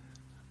be?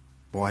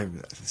 Why?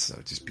 That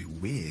would just be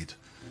weird.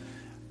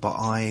 But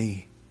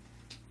I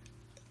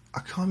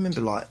can't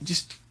remember, like,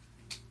 just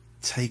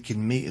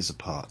taking meters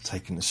apart,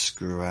 taking the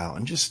screw out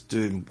and just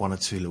doing 1 or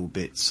 2 little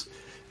bits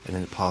and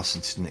then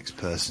passing to the next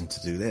person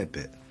to do their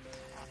bit.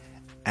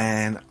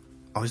 And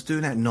I was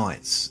doing that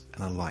nights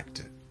and I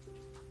liked it.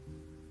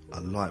 I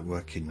like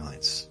working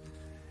nights.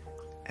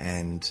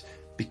 And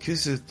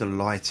because of the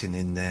lighting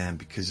in there and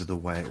because of the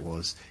way it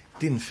was, it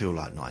didn't feel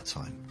like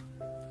nighttime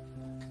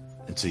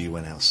until you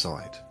went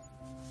outside.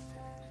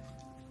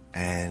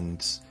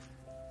 And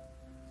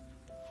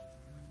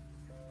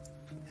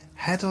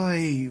had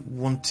I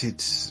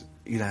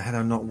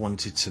not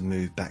wanted to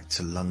move back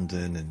to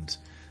London and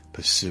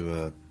pursue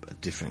a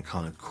different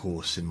kind of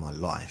course in my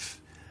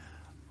life,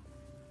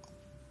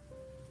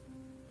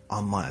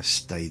 I might have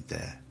stayed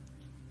there,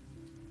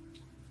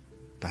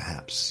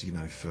 perhaps,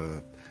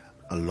 for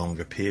a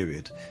longer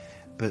period.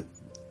 But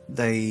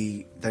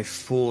they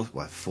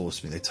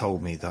forced me. They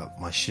told me that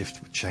my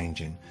shift was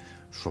changing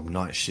from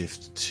night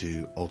shift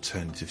to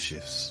alternative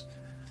shifts.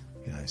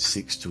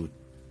 6 till,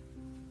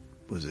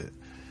 was it?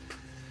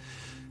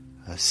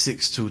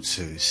 6 till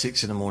 2,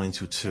 6 in the morning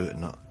till 2 at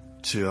night,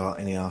 2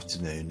 in the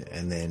afternoon,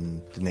 and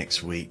then the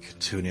next week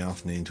 2 in the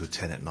afternoon till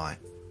 10 at night.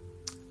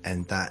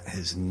 And that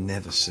has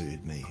never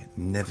suited me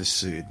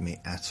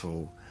at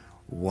all,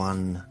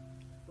 one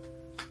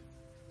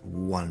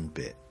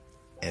bit,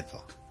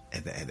 ever.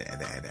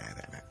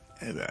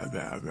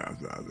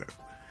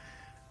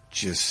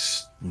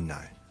 Just no.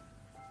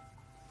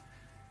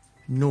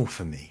 Nor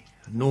for me,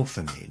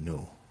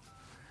 nor.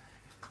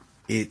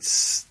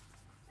 It's,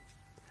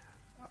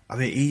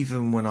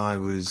 even when I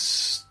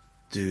was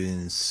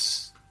doing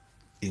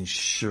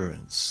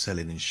insurance,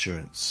 selling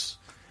insurance,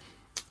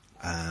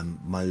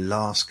 my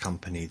last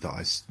company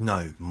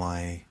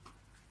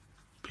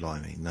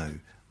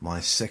my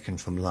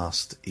second from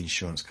last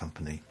insurance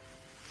company,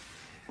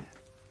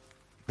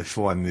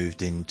 before I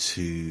moved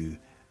into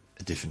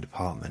a different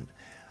department,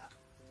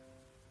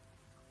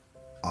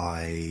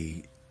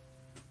 I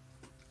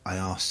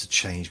asked to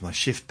change my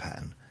shift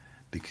pattern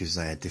because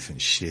they had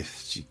different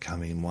shifts. You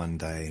come in one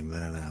day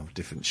and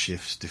different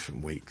shifts,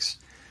 different weeks.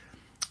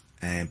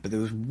 But there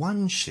was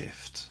one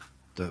shift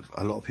that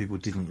a lot of people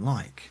didn't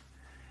like,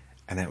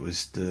 and it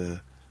was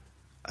the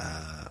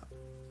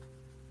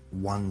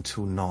 1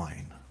 till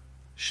 9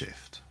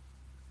 shift,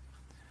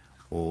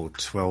 or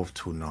 12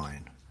 till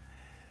 9.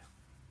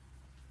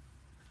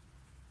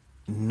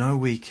 No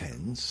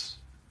weekends,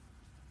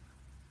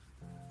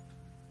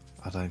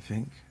 I don't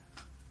think.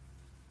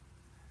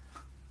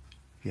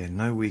 Yeah,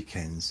 no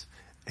weekends,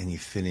 and you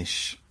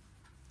finish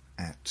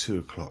at 2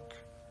 o'clock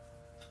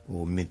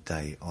or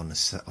midday on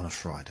a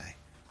Friday.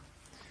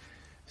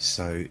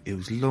 So it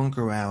was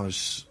longer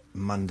hours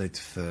Monday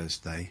to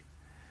Thursday,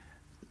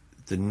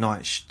 the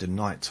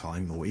night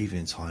time or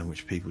evening time,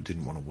 which people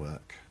didn't want to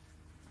work,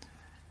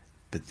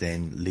 but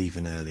then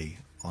leaving early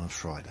on a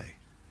Friday.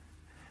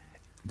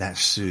 That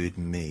suited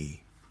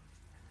me.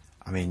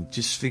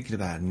 Just thinking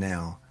about it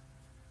now,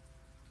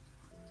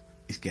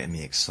 it's getting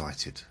me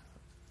excited.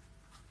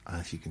 I don't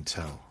know if you can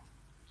tell.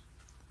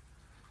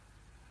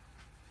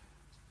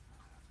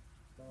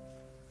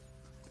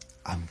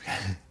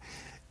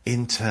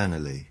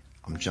 Internally,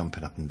 I'm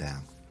jumping up and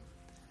down.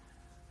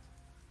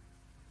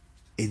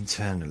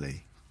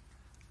 Internally,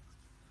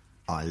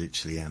 I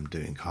literally am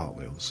doing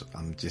cartwheels.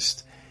 I'm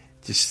just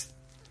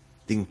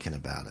thinking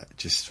about it,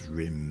 just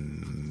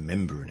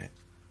remembering it.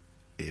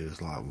 It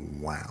was like,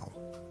 wow.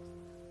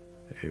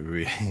 It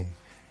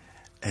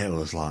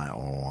was like,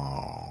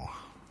 wow.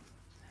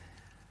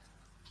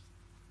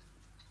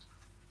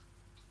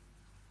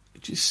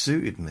 It just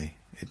suited me.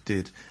 It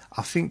did.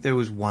 I think there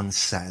was one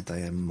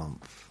Saturday a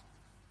month.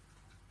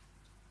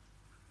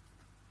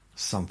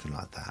 Something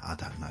like that. I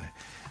don't know.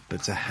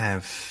 But to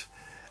have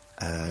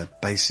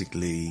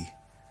basically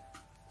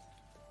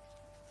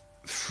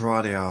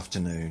Friday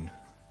afternoon,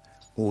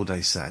 all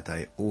day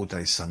Saturday, all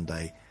day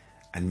Sunday,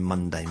 and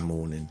Monday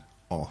morning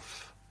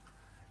off,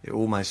 it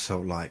almost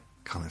felt like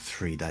kind of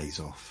 3 days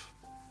off,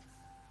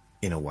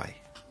 in a way.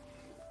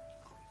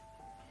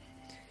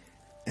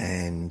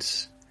 And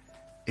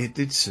it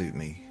did suit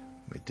me.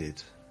 It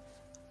did.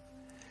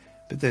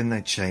 But then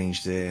they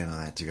changed it, and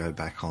I had to go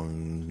back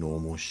on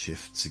normal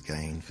shifts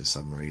again for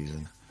some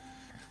reason.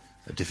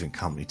 A different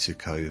company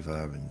took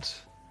over, and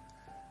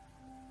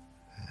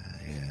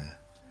yeah.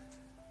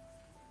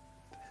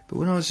 But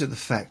when I was at the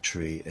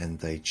factory and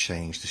they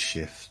changed the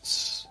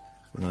shifts,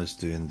 when I was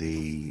doing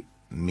the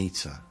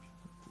meter,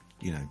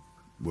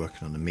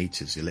 working on the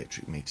meters, the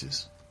electric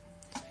meters,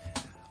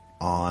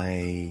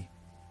 I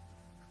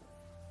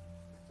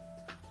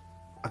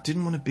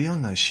didn't want to be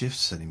on those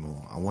shifts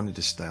anymore. I wanted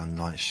to stay on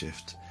night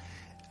shift,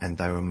 and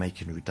they were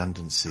making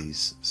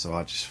redundancies, so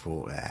I just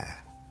thought,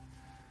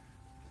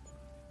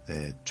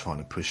 they're trying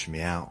to push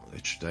me out.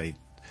 They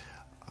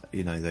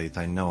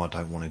know I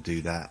don't want to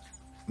do that.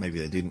 Maybe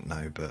they didn't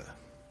know, but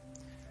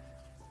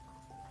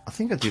I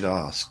think I did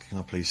ask, can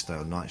I please stay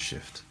on night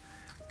shift?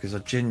 Because I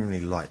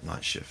genuinely like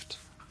night shift.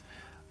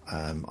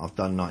 I've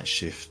done night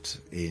shift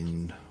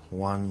in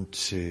 1,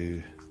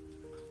 2,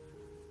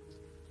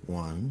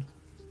 1,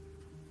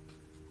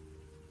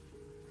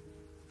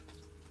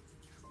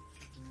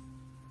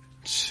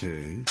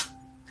 2.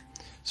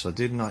 So I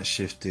did night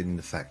shift in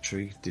the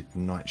factory, did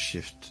night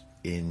shift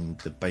in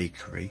the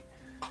bakery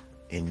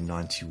in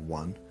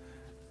 91,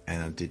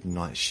 and I did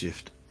night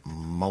shift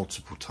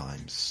multiple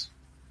times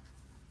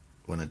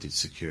when I did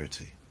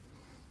security.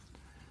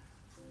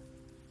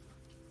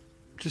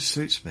 Just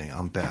suits me.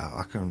 I'm better.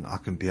 I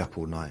can be up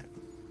all night.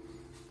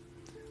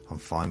 I'm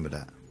fine with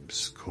that.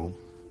 It's cool.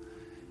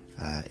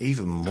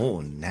 Even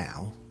more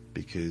now,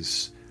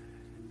 because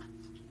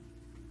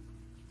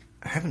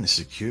having a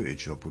security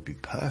job would be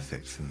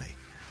perfect for me.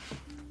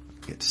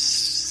 get to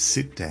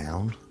sit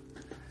down.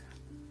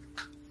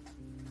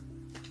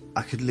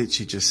 I could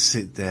literally just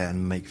sit there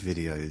and make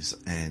videos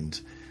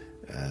and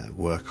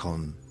work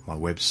on my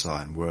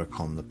website and work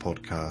on the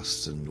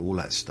podcasts and all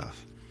that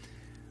stuff,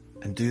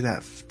 and do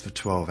that for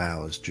 12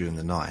 hours during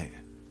the night,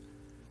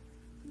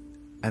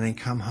 and then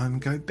come home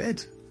and go to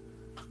bed.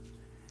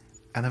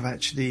 And I've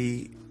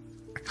actually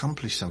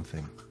accomplished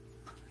something.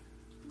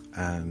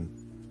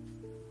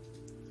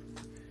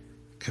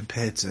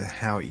 Compared to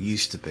how it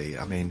used to be.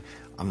 I mean,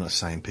 I'm not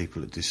saying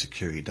people that do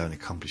security don't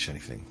accomplish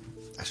anything.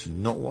 That's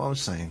not what I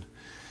was saying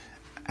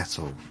at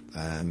all.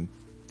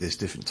 There's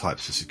different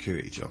types of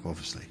security job,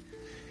 obviously.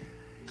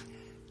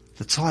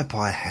 The type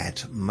I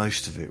had,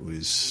 most of it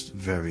was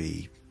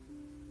very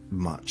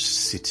much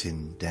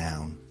sitting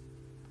down,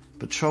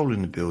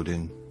 patrolling the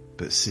building,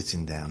 but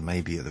sitting down,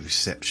 maybe at the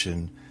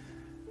reception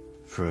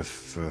for a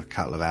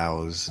couple of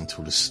hours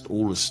until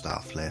all the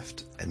staff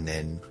left, and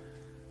then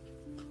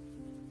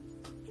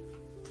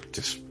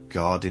just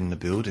guarding the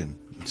building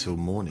until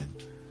morning.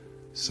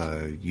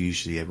 So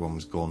usually everyone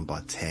was gone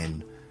by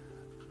 10,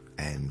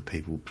 and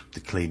the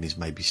cleaners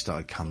maybe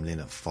started coming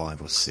in at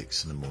 5 or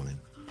 6 in the morning.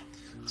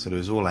 So there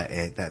was all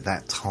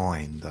that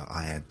time that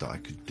I had that I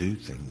could do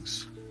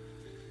things.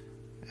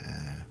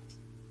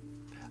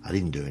 I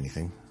didn't do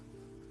anything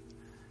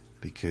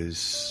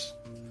because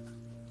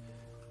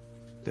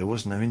there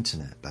was no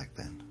internet back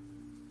then.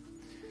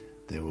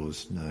 There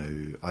was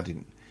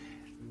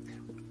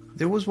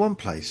one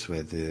place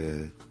where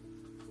the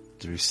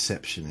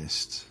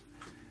receptionist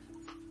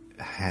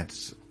had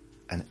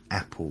an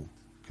Apple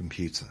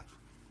computer.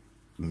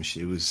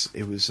 It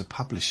was a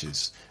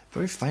publisher's,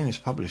 very famous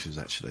publishers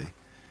actually.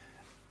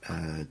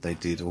 They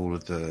did all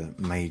of the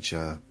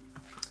major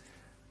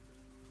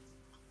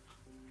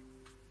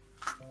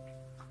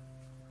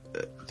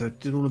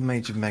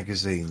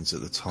magazines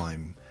at the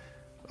time.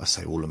 I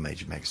say all the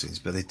major magazines,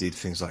 but they did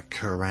things like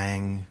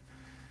Kerrang!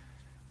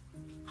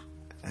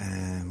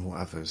 And what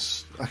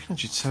others? I can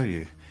actually tell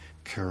you.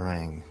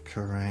 Kerrang!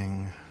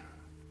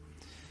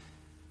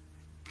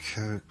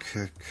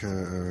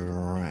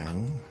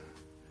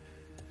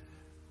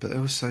 But they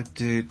also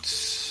did,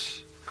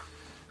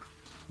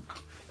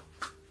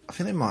 I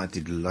think they might have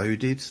did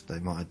Loaded, they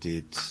might have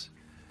did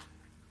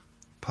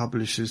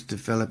Publishers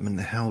Development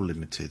Hell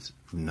Limited.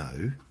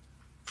 No.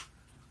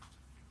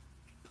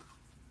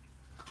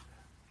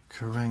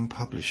 Kerrang!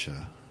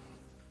 Publisher.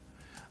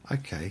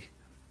 Okay,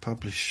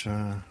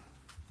 publisher.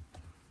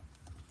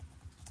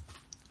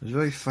 A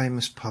very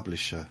famous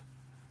publisher.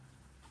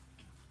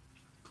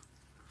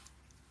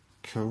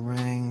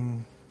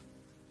 Kerrang!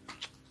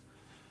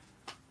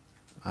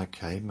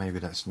 Okay, maybe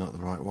that's not the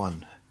right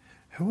one.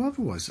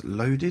 Whoever was it?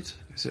 Loaded?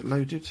 Is it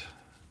Loaded?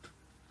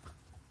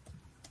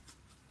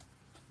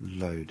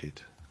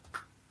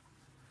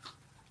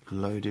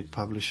 Loaded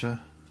publisher.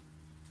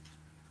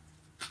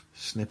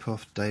 Snip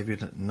off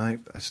David.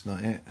 Nope, that's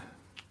not it.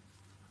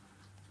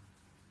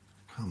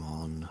 Come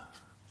on.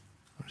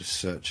 I'm just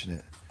searching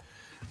it.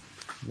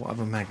 What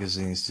other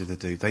magazines did they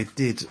do? They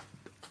did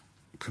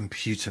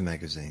computer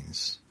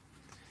magazines.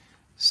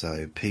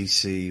 So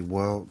PC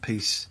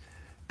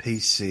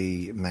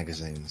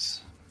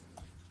magazines.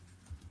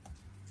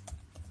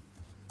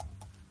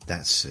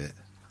 That's it.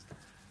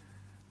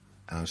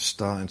 I'm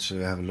starting to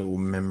have a little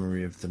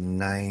memory of the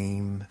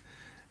name.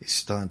 It's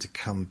starting to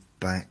come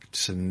back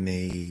to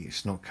me.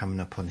 It's not coming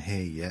up on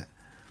here yet.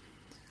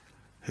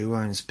 Who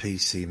owns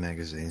PC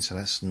magazine? So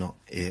that's not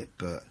it,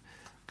 but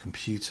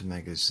computer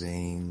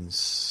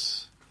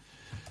magazines.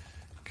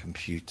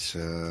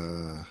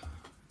 Computer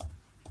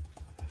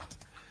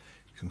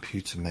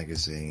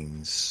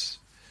magazines.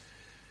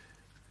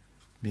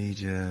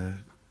 Media.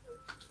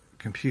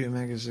 Computer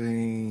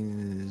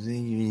magazines.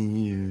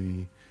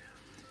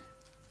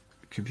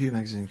 Computer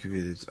magazine,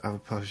 computers, other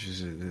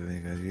publishers,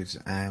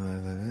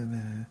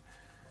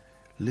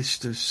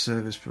 list of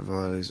service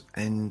providers,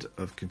 end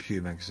of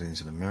computer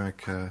magazines in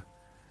America.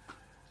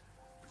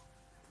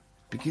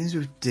 Begins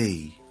with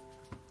D.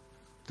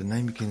 The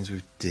name begins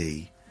with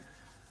D.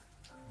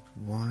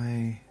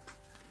 Why?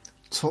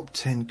 Top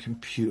 10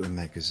 computer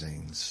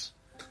magazines.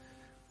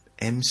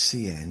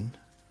 MCN.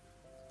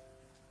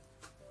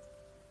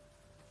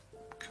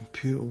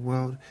 Computer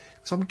World.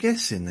 So I'm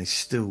guessing they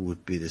still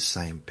would be the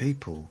same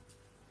people.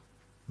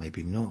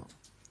 Maybe not.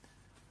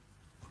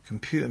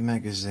 Computer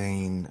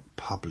magazine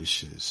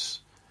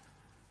publishers.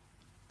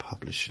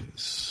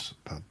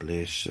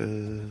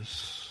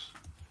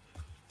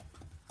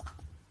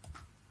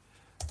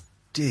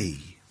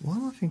 D. Why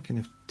am I thinking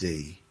of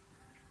D?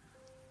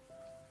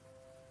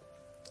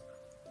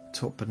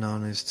 Top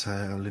Bananas,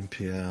 Tail,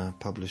 Olympia,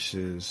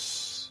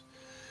 Publishers,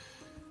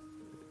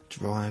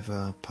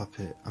 Driver,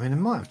 Puppet. I mean, it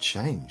might have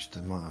changed.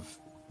 They might have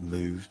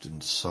moved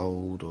and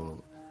sold,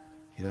 or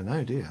you don't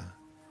know, do you?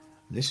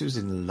 This was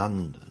in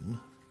London.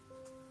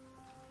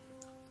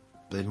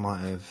 They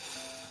might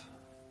have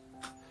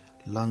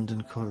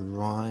London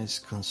Rise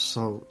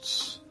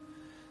Consults.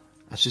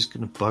 That's just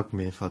going to bug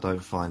me if I don't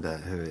find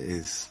out who it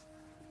is.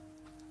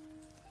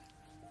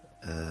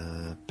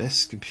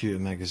 Best computer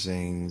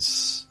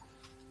magazines.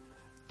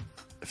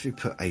 If you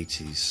put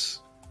 80s.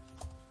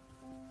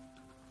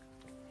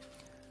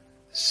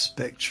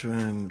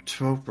 Spectrum,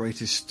 12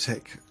 greatest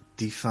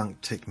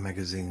defunct tech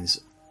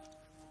magazines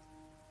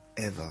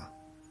ever.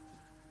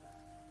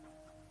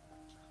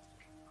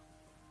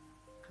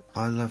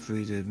 I love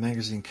reading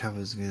magazine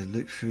covers. I'm going to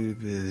look through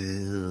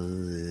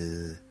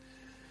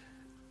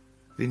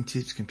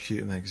vintage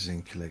computer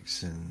magazine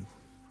collection.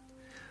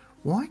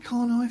 Why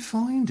can't I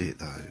find it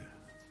though?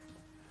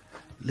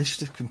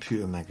 List of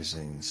computer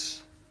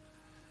magazines.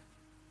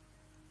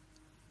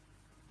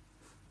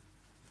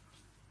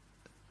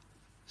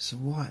 So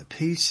why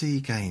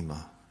PC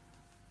Gamer?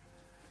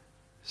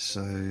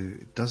 So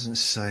it doesn't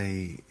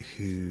say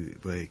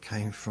where it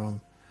came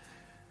from.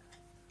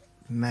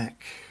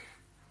 Mac.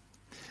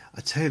 I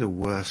tell you the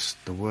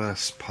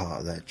worst part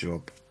of that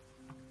job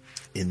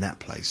in that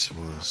place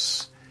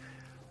was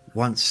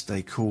once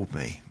they called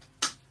me.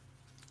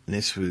 And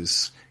this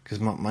was because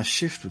my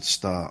shift would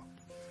start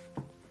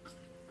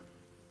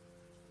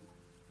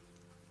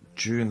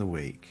during the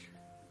week.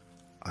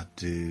 I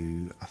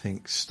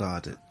think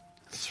start at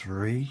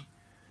 3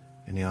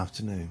 in the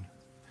afternoon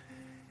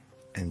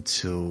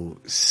until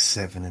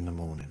 7 in the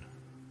morning.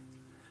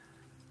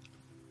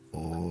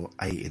 Or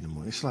 8 in the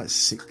morning. It's like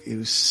it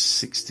was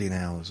 16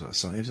 hours or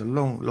something. It was a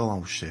long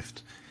old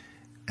shift,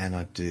 and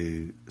I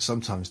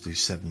sometimes do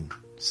seven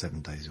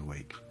days a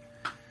week.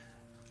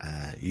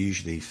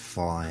 Usually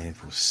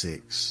 5 or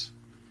 6.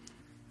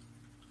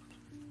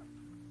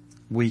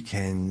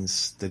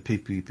 Weekends, there'd be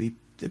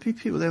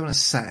people there on a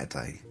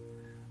Saturday,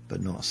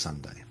 but not a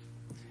Sunday.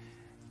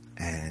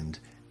 And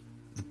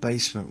the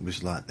basement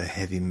was like the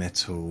heavy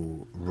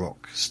metal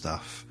rock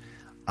stuff.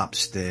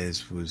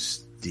 Upstairs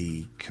was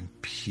the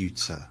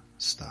computer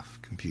stuff,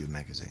 computer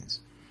magazines.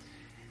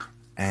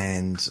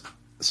 And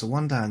so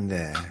one day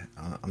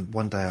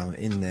I'm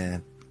in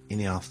there in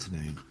the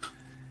afternoon,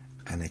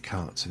 and they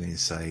come up to me and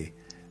say,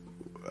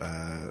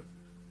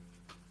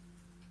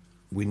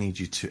 we need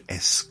you to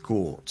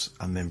escort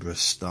a member of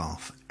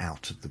staff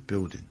out of the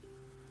building.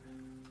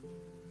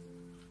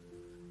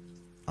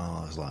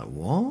 I was like,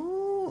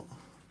 what?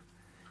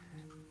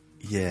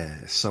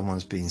 Yeah,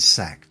 someone's been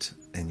sacked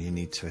and you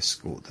need to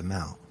escort them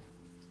out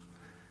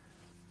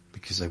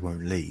because they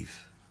won't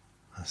leave.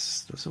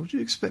 So what do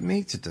you expect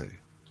me to do?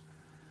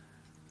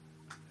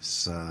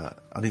 So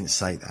I didn't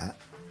say that.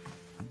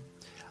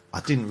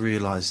 I didn't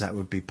realise that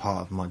would be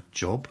part of my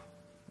job.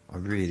 I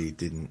really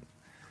didn't,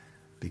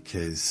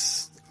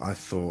 because I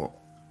thought,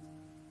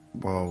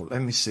 well,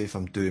 let me see if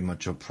I'm doing my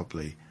job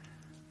properly.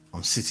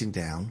 I'm sitting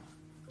down.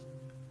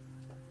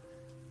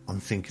 I'm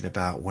thinking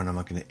about when am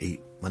I going to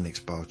eat my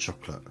next bar of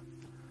chocolate.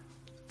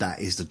 That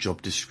is the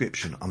job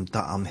description.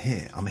 I'm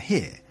here. I'm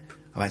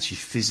actually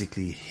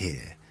physically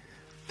here.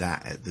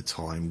 That at the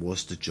time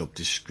was the job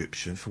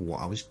description for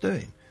what I was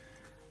doing.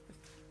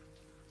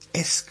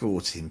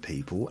 Escorting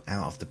people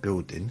out of the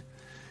building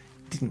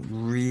didn't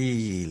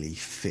really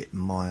fit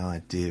my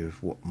idea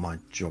of what my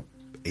job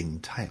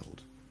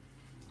entailed.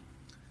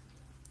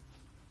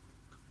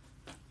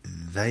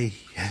 They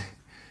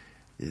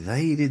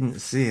didn't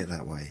see it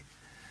that way.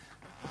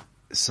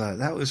 So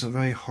that was a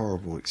very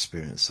horrible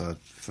experience. So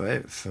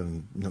for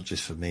not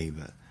just for me,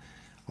 but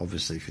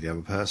obviously for the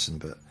other person.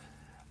 But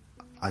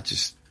I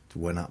just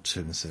went up to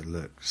him and said,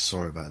 "Look,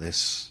 sorry about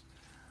this.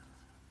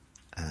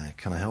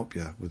 Can I help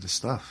you with the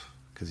stuff?"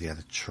 Because he had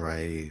a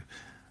tray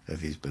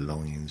of his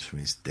belongings from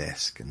his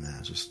desk, and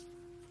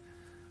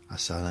I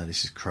said, "No,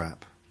 this is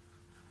crap."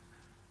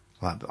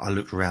 Like, I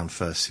looked around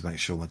first to make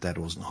sure my dad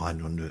wasn't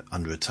hiding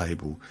under a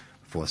table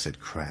before I said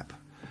crap.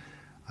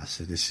 I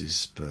said,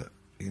 but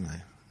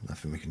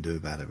nothing we can do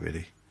about it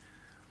really.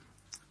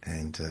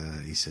 And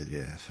he said,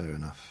 "Yeah, fair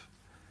enough."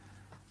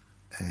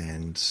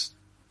 And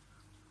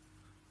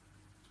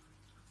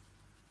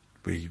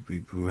we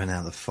went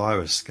out the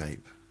fire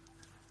escape.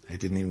 They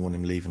didn't even want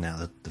him leaving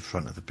out the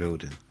front of the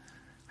building.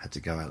 Had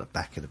to go out the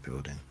back of the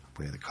building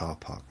where the car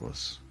park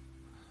was.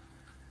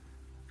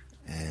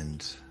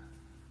 And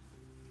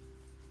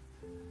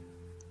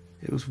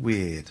it was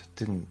weird.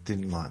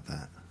 Didn't like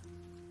that.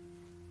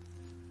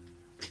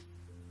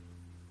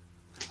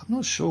 I'm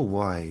not sure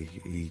why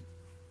I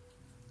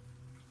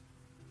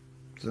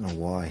don't know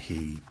why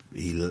he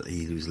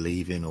was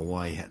leaving or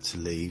why he had to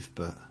leave,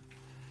 but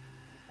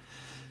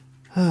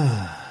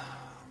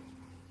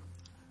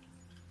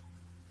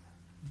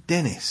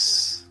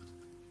Dennis.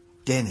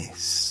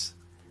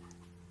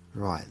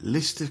 Right,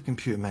 list of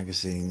computer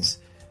magazines.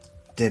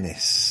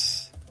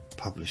 Dennis,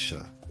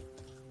 publisher.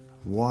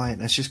 Why?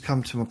 That's just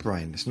come to my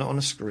brain. It's not on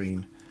the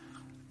screen.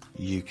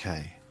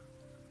 UK.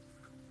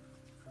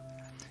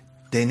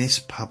 Dennis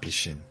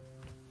Publishing.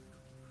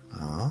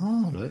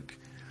 Ah, look.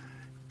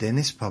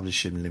 Dennis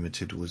Publishing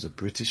Limited was a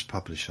British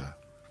publisher.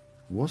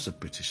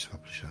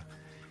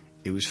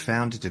 It was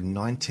founded in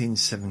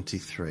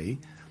 1973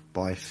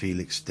 by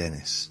Felix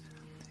Dennis.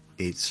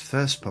 Its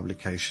first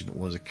publication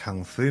was a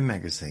Kung Fu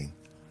magazine.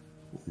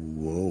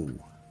 Whoa.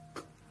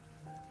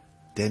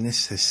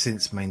 Dennis has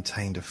since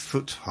maintained a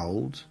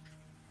foothold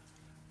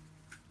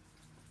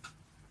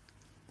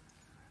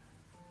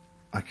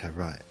Okay,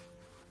 right.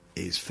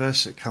 It's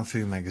first at Kung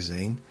Fu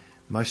magazine.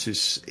 Most of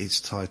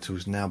its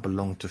titles now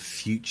belong to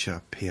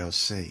Future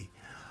PLC.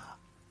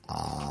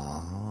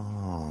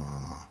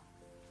 Ah.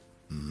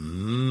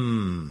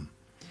 In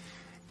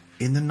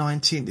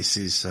the this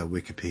is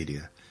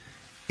Wikipedia.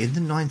 In the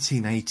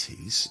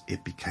 1980s,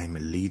 it became a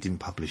leading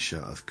publisher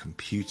of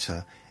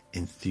computer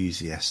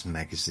enthusiast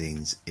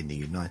magazines in the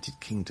United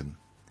Kingdom.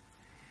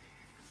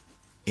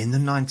 In the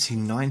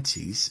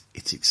 1990s,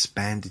 it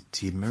expanded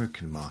to the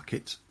American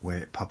market, where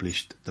it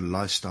published the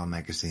lifestyle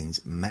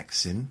magazines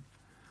Maxim,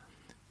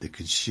 the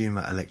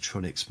consumer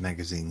electronics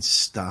magazine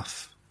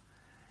Stuff,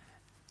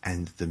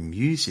 and the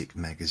music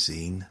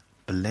magazine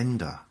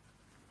Blender.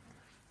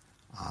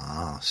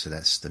 Ah, so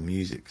that's the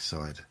music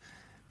side.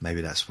 Maybe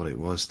that's what it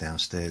was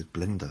downstairs,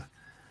 Blender.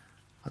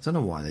 I don't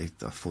know why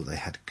I thought they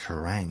had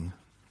Kerrang.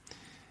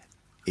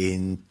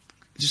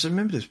 Just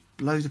remember there's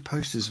loads of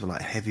posters for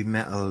like heavy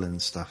metal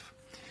and stuff.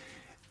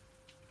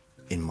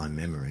 In my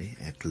memory,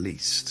 at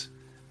least.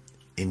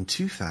 In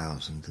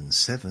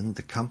 2007,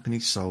 the company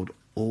sold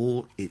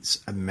all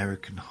its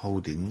American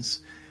holdings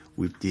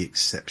with the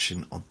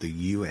exception of the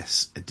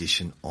US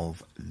edition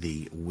of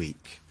The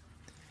Week.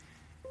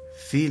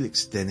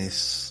 Felix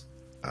Dennis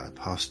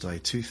passed away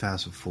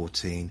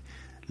 2014,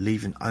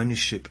 leaving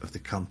ownership of the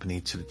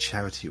company to the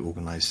charity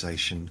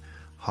organisation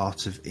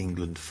Heart of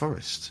England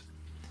Forest.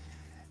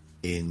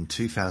 In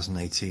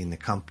 2018, the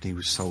company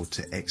was sold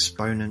to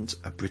Exponent,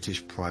 a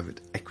British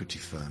private equity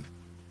firm.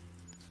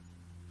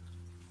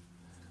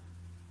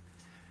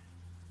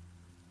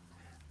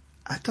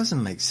 That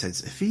doesn't make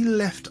sense. If he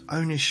left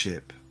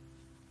ownership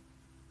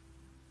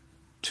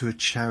to a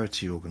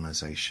charity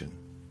organisation,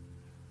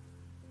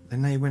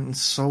 then they went and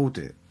sold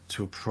it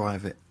to a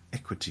private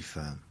equity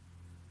firm.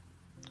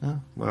 Oh,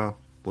 well,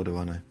 what do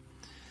I know?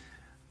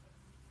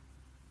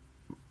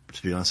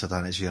 To be honest, I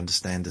don't actually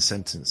understand the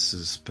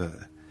sentences, but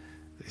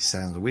it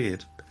sounds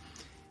weird.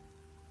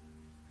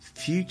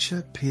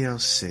 Future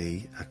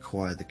PLC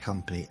acquired the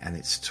company and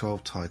its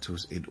 12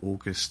 titles in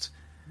August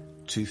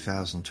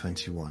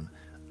 2021,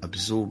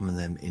 absorbing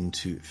them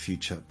into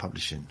Future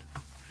Publishing.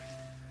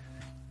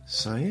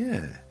 So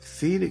yeah,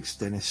 Felix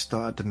Dennis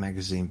started the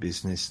magazine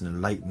business in the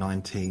late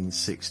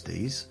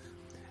 1960s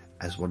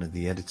as one of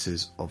the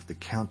editors of the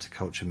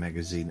counterculture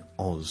magazine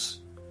Oz.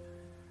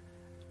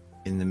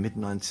 In the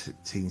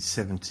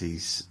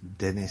mid-1970s,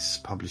 Dennis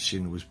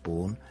Publishing was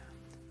born,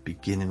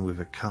 beginning with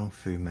a kung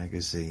fu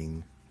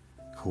magazine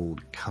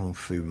called Kung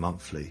Fu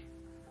Monthly.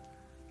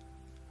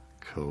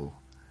 Cool.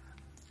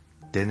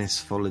 Dennis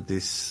followed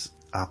this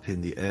up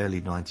in the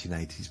early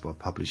 1980s by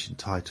publishing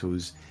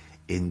titles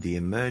in the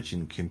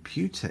emerging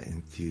computer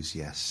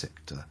enthusiast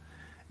sector,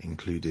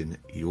 including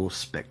Your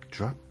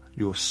Spectrum.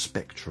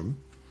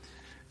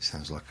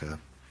 Sounds like a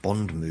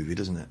Bond movie,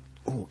 doesn't it?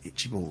 Oh,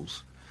 itchy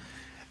balls.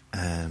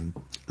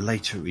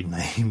 Later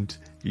renamed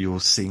Your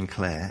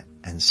Sinclair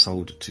and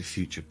sold to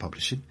Future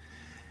Publishing.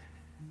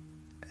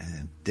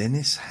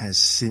 Dennis has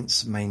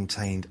since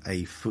maintained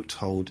a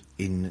foothold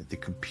in the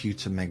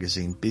computer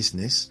magazine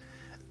business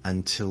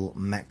until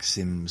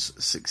Maxim's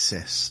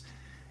success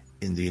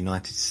in the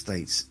United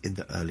States in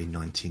the early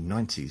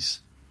 1990s.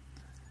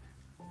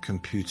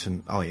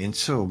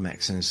 Until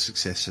Maxim's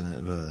success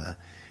in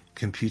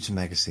computer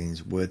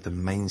magazines were the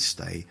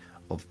mainstay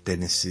of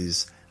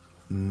Dennis's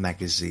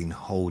magazine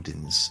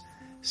holdings,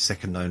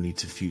 second only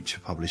to Future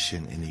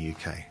Publishing in the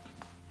UK.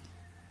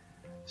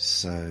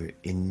 So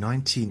in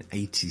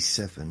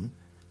 1987,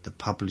 the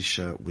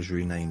publisher was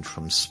renamed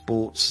from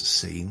Sports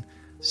Scene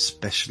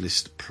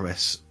Specialist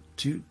Press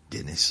to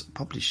Dennis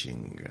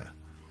Publishing.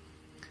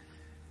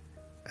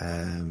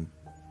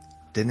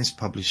 Dennis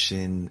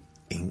Publishing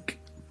Inc.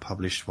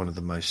 published one of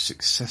the most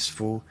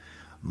successful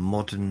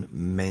modern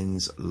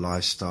men's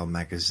lifestyle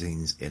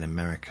magazines in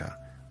America,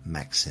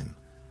 Maxim.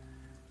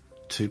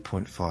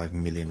 2.5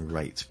 million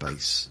rate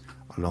base,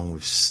 along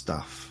with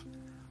Stuff,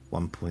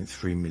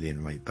 1.3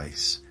 million rate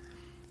base,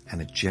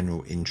 and a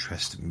general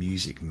interest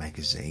music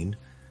magazine,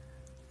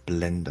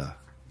 Blender,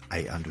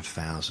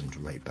 800,000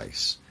 rate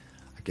base.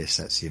 I guess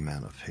that's the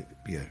amount of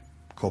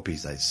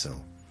copies they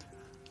sell.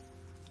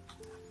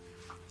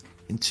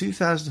 In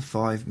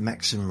 2005,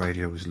 Maxim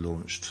Radio was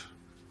launched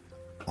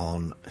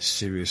on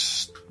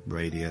Sirius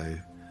Radio.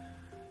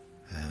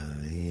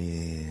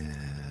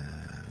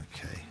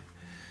 Okay.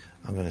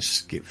 I'm going to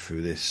skip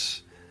through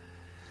this.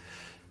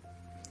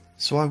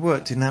 So I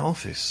worked in that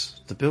office,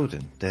 the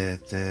building, their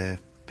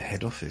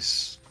head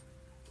office,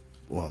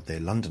 well, their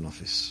London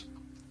office.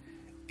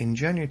 In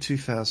January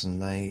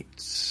 2008,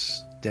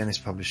 Dennis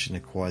Publishing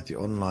acquired the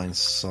online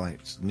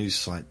news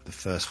site The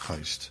First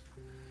Post.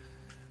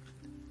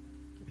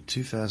 In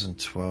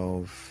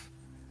 2012,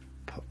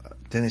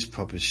 Dennis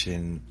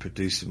Publishing,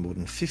 producing more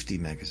than 50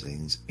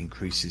 magazines,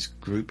 increases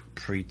group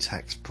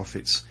pre-tax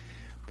profits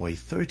by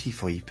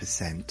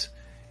 33%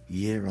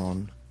 year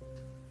on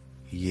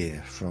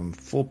year, from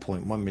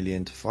 4.1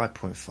 million to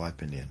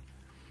 5.5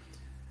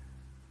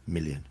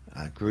 million.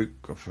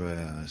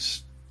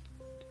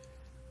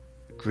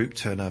 Group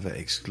turnover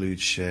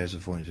excludes shares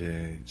of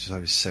just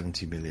over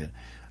 70 million.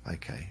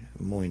 Okay,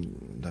 more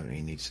don't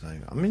really need to know.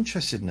 I'm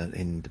interested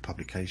in the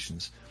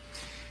publications.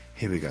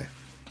 Here we go.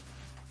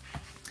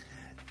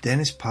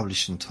 Dennis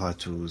publishing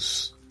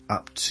titles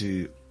up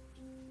to,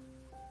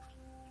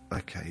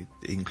 okay,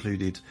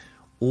 included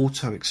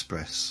Auto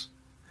Express,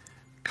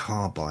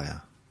 Car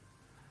Buyer,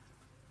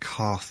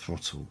 Car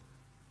Throttle,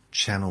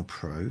 Channel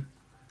Pro,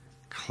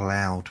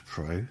 Cloud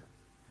Pro,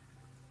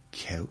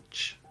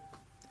 Couch,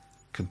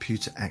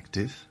 Computer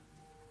Active,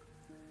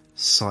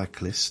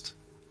 Cyclist,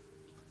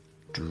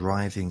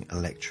 Driving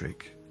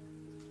Electric,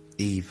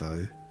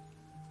 Evo,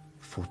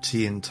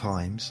 14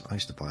 Times, I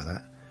used to buy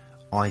that,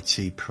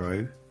 IT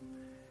Pro,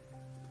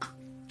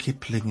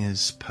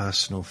 Kiplinger's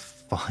Personal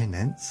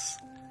Finance,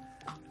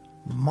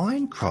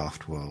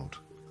 Minecraft World,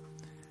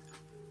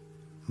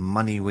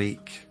 Money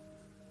Week,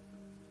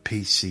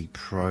 PC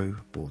Pro,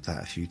 bought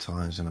that a few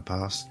times in the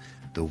past,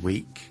 The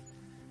Week,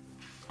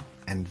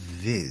 and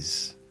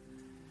Viz.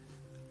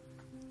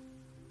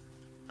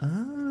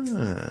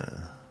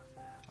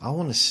 I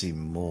want to see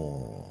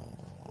more.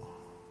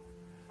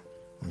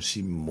 I want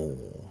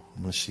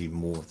to see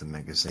more of the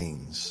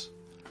magazines.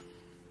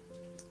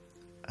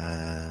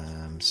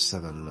 Let's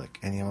have a look.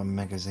 Any other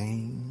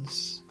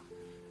magazines?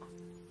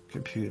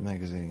 Computer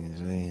magazines.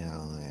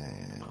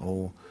 Yeah.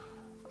 All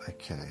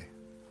okay.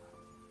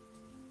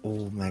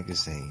 All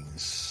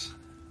magazines.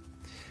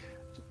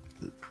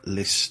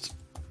 List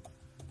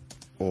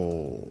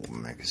all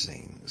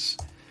magazines.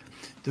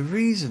 The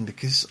reason,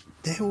 because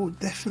they all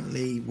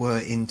definitely were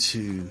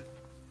into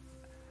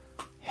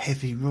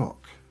heavy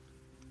rock.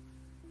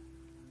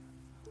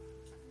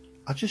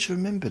 I just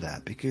remember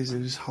that because it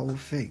was the whole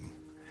thing.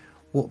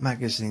 What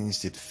magazines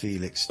did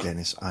Felix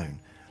Dennis own?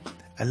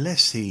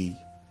 Unless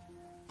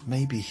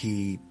maybe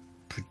he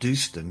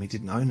produced them. He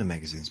didn't own the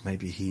magazines.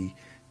 Maybe he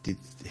did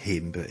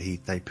but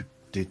they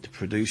did the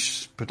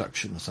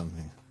production or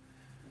something.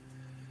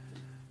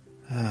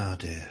 Oh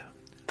dear.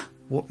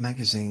 What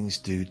magazines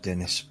do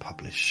Dennis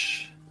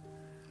publish?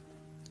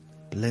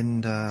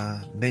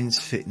 Blender, Men's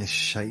Fitness,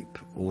 Shape,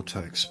 Auto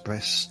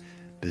Express,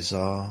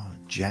 Bazaar,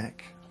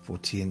 Jack,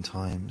 14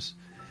 Times,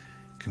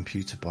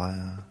 Computer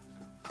Buyer,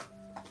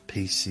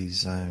 PC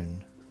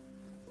Zone.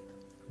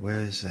 Where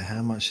is it?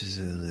 How much is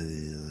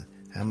it?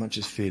 How much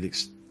is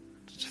Felix?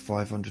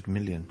 500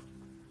 million.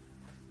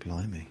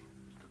 Blimey.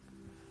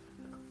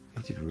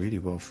 He did really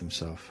well for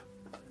himself.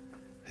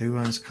 Who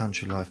owns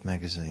Country Life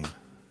magazine?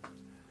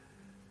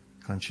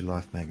 Country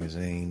Life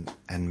magazine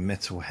and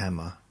Metal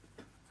Hammer.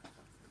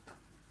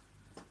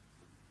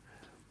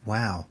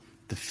 Wow,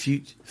 the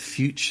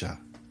Future.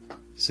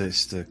 So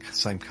it's the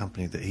same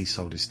company that he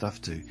sold his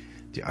stuff to.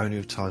 The owner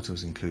of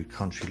titles include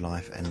Country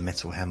Life and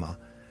Metal Hammer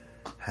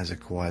has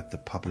acquired the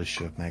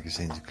publisher of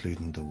magazines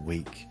including The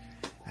Week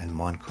and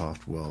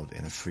Minecraft World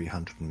in a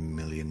 $300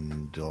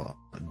 million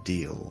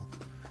deal.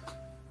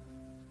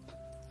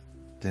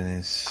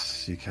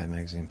 Dennis, UK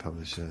magazine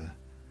publisher.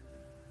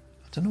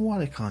 I don't know why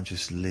they can't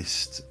just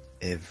list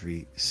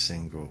every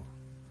single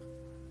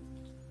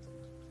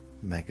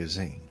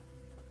magazine.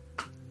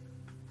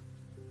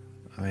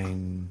 I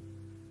mean,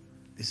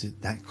 is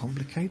it that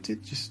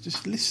complicated?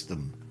 Just list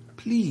them.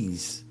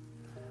 Please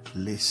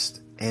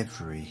list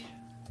every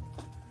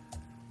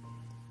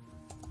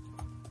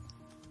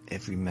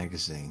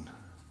magazine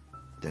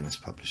Dennis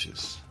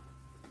publishes.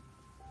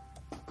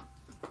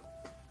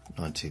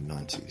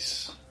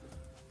 1990s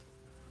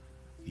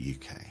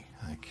UK.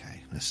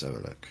 Okay, let's have a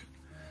look.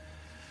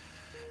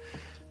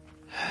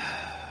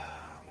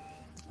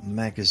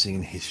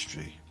 Magazine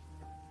history.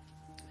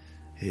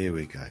 Here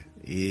we go.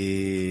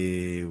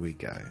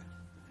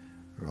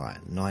 Right,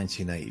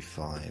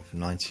 1985,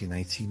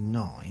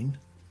 1989,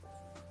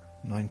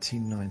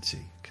 1990,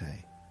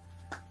 okay.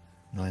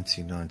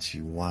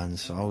 1991,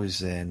 so I was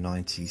there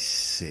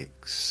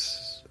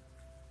 96,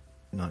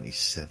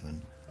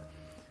 97.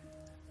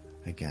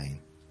 Again,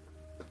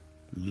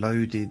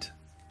 Loaded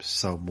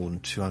sold more than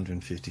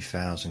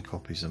 250,000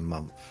 copies a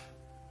month.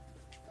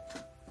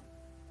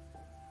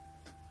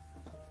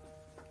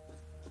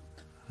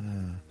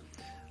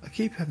 I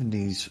keep having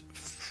these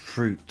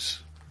fruit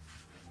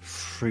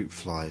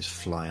flies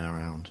flying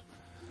around,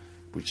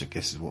 which I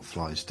guess is what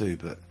flies do,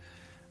 but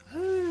I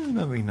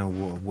don't really know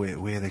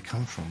where they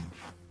come from.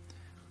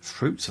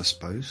 Fruits, I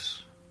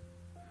suppose.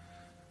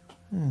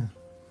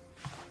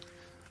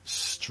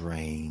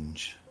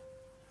 Strange.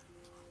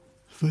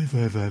 Very,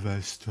 very, very,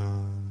 very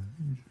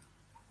strange.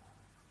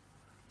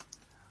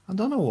 I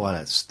don't know why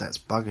that's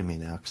bugging me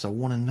now, because I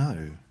want to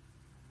know.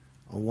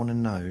 I want to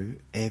know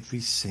every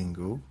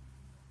single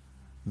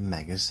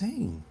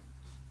magazine.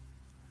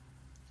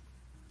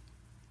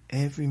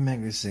 Every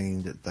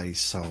magazine that they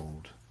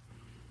sold.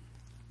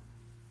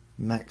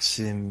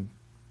 Maxim,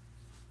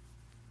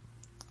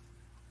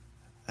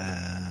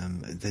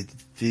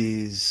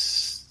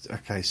 Viz,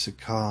 okay, so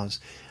cars.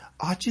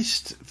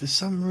 For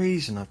some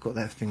reason, I've got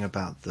that thing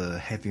about the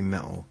heavy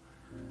metal.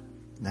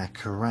 Now,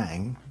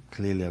 Kerrang,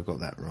 clearly I got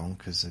that wrong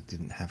because I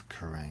didn't have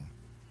Kerrang.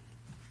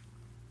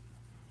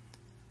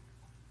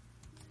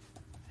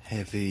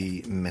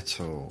 Heavy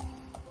metal.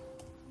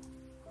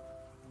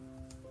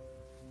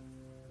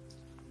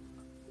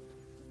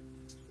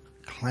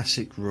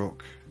 classic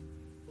rock.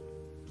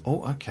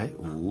 Oh, okay.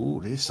 Oh,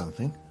 there's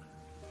something.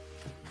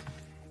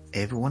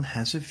 Everyone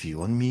has a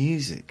view on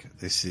music.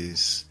 This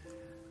is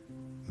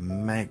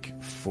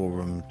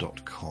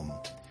magforum.com.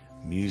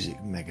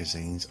 Music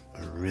magazines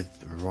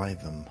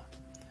rhythm.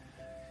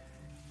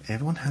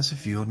 Everyone has a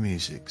view on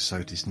music, so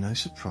it is no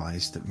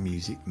surprise that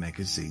music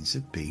magazines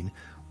have been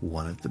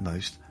one of the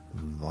most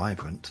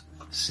vibrant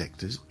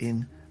sectors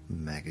in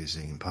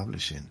magazine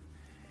publishing.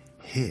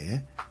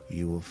 Here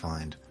you will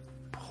find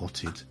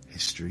potted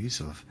histories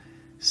of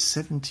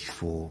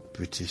 74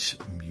 British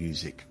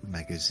music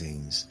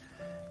magazines.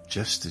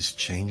 Just as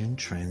changing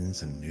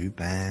trends and new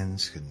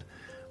bands can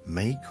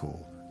make or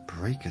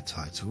break a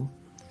title,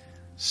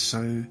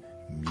 so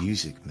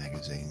music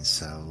magazine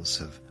sales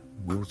have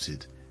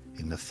wilted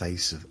in the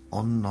face of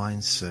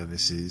online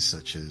services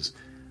such as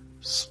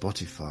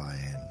Spotify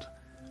and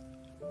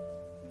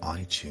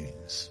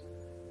iTunes,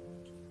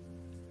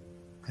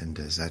 and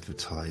as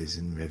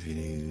advertising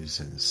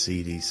revenues and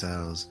CD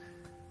sales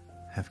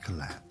have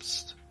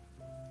collapsed.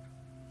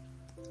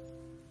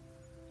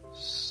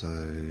 So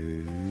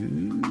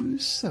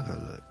let's have a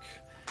look.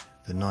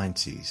 The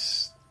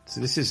 90s. So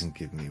this isn't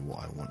giving me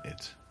what I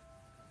wanted.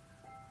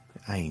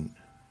 It ain't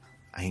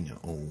at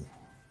all.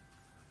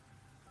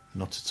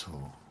 Not at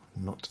all.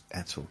 Not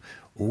at all.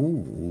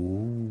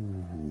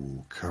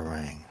 Ooh,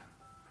 Kerrang.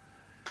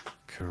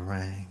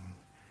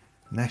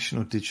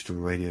 National digital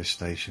radio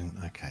station.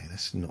 Okay,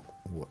 that's not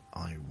what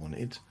I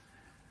wanted.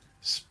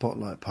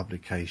 Spotlight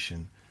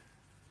publication.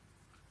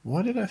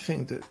 Why did I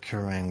think that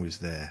Kerrang was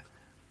there?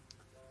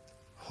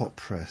 Hot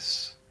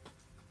press.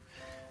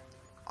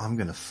 I'm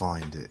gonna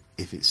find it.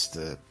 If it's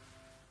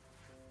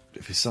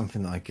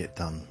something that I get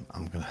done,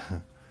 I'm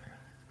gonna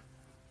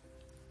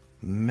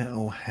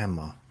Metal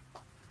Hammer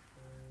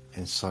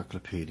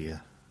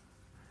Encyclopedia.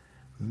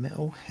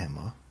 Metal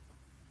Hammer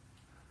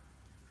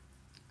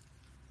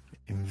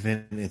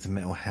invented the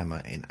metal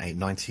hammer in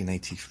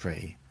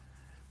 1983.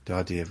 The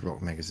idea of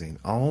rock magazine.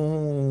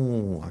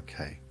 Oh,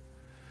 okay.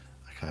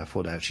 I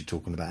thought they were actually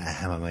talking about a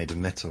hammer made of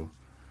metal.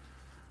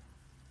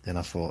 Then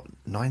I thought,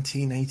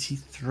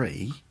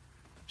 1983?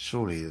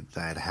 Surely they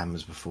had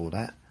hammers before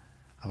that.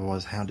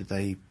 Otherwise, how did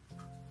they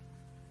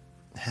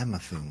hammer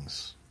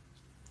things?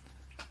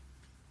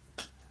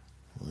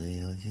 Well,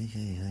 yeah.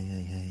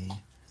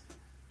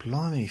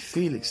 Blimey,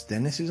 Felix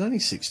Dennis is only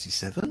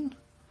 67?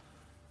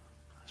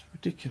 That's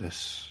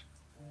ridiculous.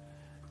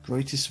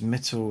 Greatest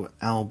metal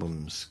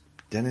albums.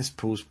 Dennis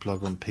pulls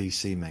plug on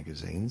PC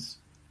magazines.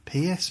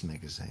 PS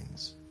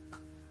magazines.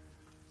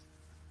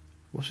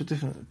 What's the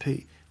difference?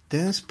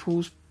 Dennis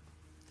pulls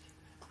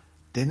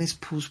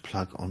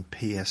plug on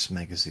PS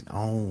magazine.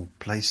 Oh,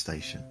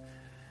 PlayStation.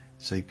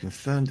 So he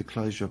confirmed the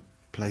closure of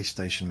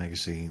PlayStation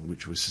magazine,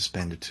 which was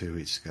suspended 2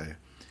 weeks ago.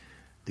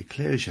 The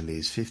closure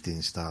leaves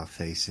 15 staff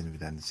facing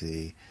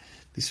redundancy.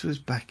 This was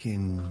back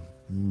in...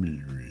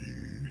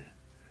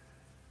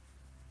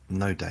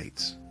 No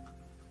date.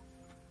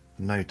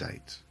 I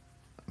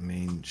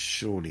mean,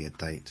 surely a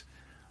date.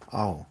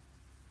 Oh.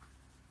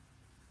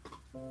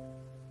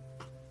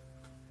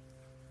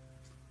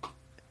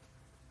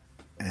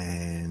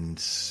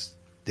 And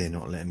they're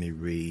not letting me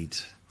read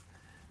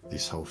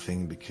this whole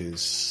thing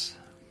because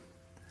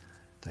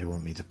they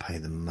want me to pay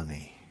them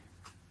money.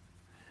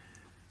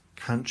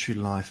 Country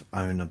Life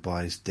owner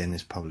buys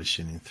Dennis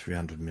Publishing in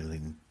 $300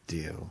 million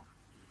deal.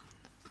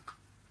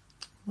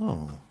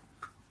 Oh.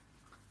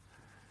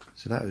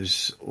 So that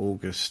was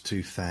August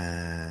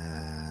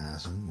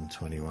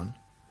 2021.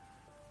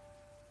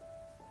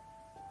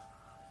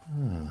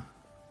 Oh.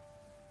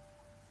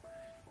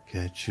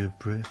 Catch your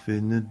breath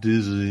in the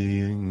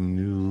dizzying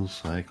news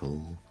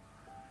cycle.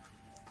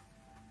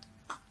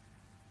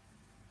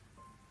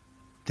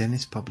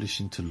 Dennis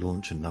Publishing to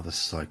launch another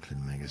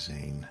cycling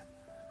magazine.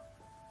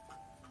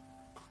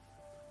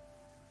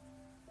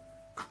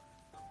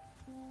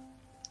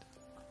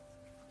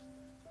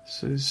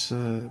 So it's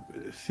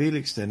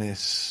Felix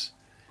Dennis,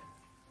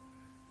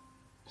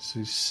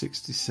 so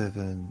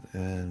 67,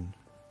 and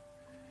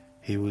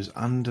he was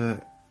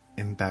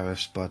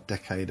embarrassed by a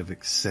decade of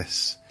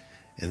excess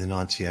in the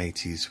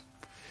 1980s,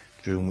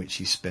 during which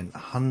he spent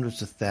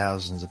hundreds of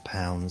thousands of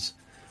pounds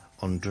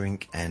on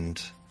drink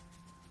and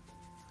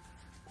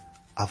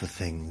other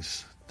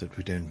things that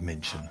we don't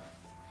mention.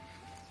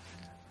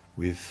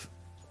 With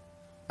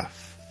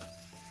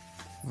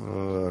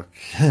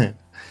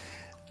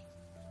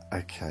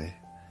okay.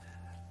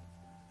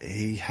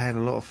 He had a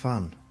lot of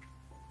fun,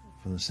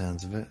 from the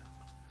sounds of it.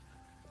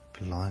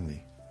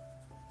 Blimey.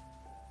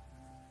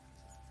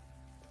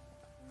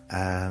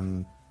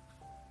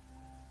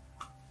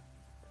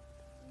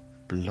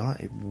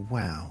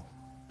 Wow.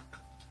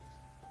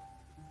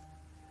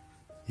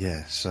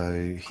 Yeah,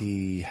 so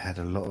he had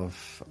a lot of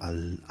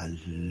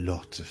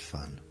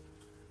fun.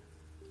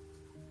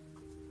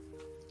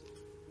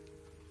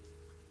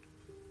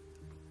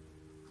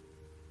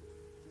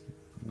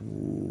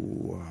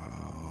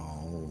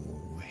 Wow.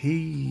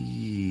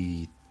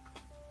 He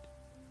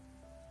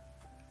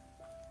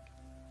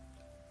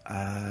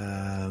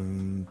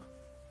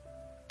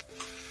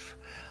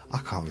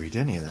read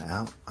any of that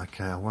out.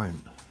 Okay, I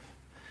won't.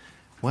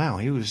 Wow,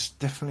 he was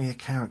definitely a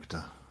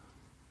character.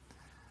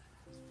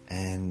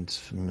 And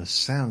from the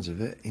sounds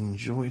of it,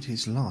 enjoyed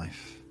his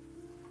life.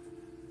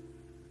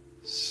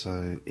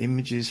 So,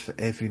 images for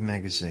every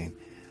magazine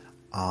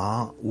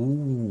are,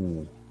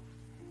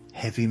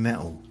 heavy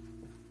metal.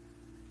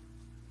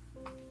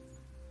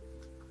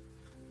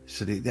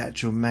 So the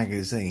actual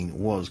magazine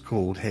was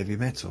called Heavy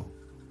Metal.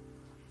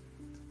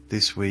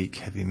 This week,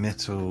 Heavy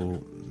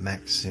Metal,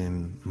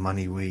 Maxim,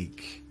 Money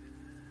Week,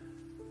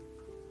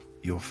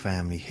 Your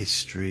Family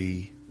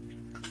History,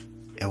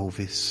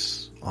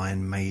 Elvis,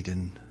 Iron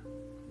Maiden,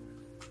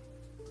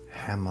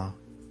 Hammer,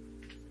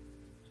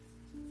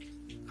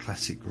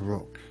 Classic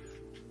Rock.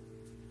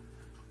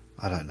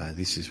 I don't know,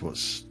 this is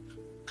what's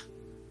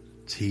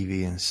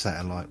TV and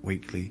Satellite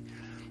Weekly.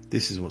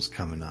 This is what's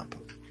coming up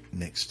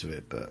next to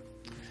it, but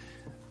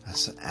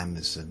that's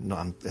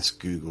Amazon, that's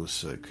Google,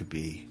 so it could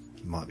be,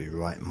 might be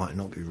right, might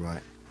not be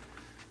right.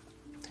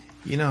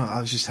 You know, I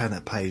was just having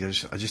that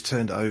page, I just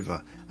turned it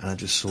over and I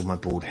just saw my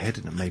bald head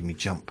and it made me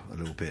jump a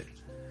little bit.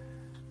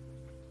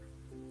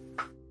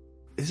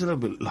 It's a little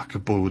bit like a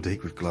bald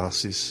egg with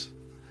glasses.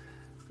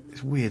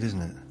 It's weird,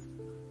 isn't it?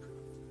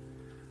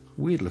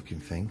 Weird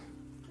looking thing.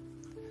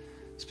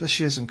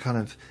 Especially as I've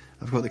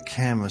got the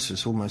camera so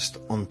it's almost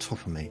on top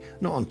of me.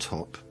 Not on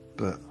top,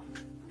 but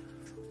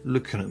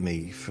looking at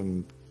me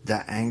from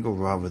that angle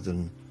rather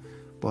than,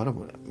 well, I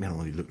don't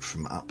really look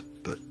from up,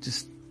 but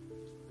just,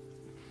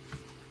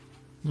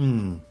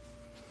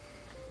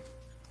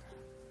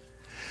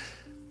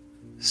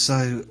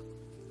 So,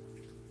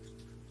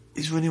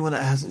 is there anyone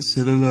that hasn't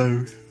said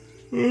hello?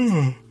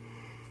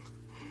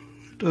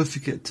 Don't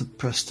forget to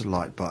press the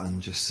like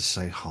button just to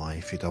say hi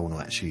if you don't want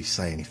to actually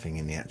say anything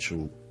in the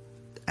actual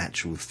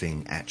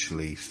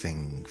thingy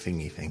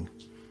thing.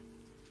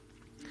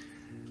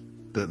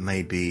 But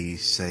maybe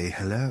say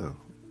hello,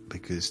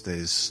 because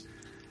there's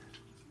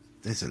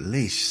at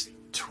least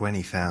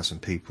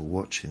 20,000 people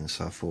watching,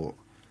 so I thought,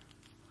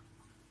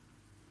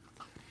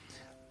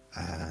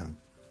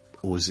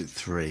 or was it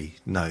 3?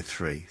 No,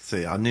 3.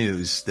 I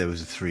knew there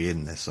was a 3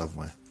 in there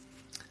somewhere.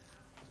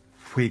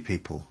 3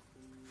 people.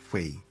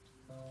 3.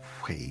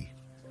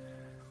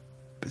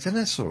 But then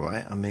that's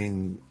alright. I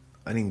mean,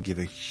 I didn't give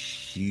a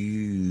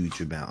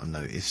huge amount of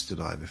notice, did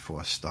I, before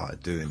I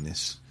started doing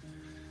this?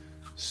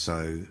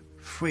 So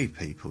 3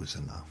 people is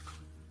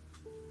enough.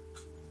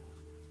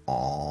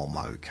 I'm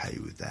okay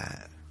with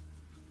that.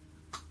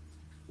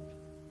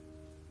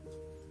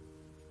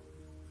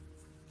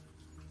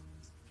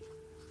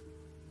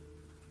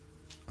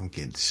 I'm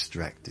getting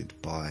distracted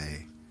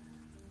by...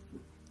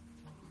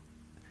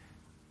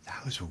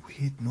 That was a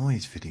weird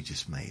noise Vinny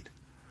just made.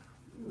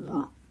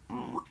 Well,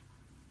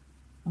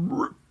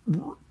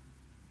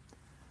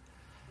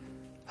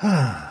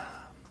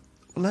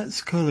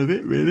 that's kind of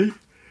it, really.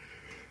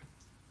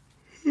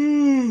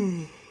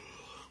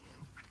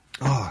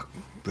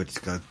 Ready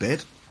to go to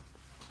bed.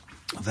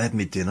 I've had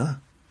my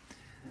dinner.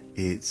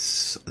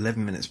 It's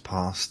 11 minutes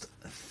past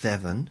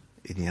 7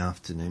 in the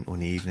afternoon, or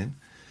in the evening.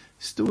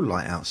 Still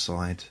light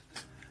outside.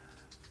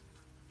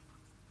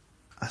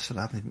 I sort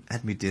of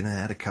had my dinner,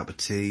 had a cup of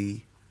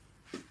tea.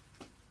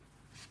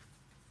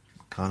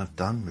 Kind of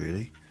done,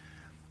 really.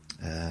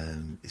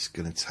 It's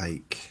going to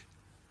take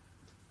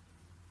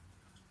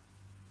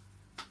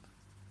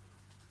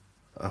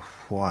a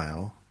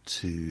while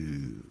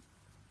to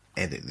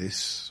edit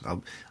this. I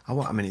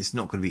mean, it's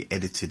not going to be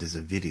edited as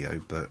a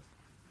video, but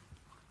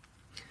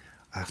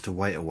I have to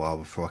wait a while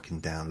before I can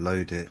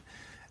download it,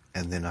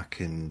 and then I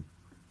can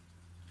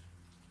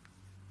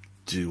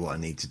do what I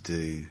need to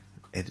do.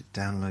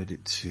 Download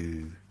it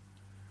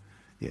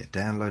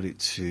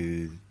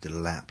to the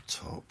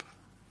laptop.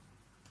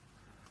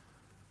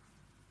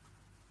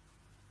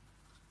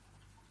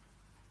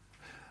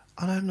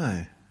 I don't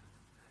know.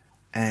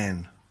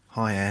 Anne.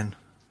 Hi, Anne.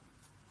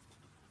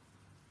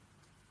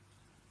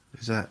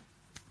 Was that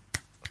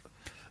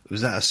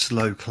a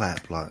slow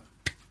clap? Like,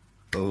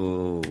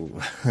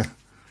 oh.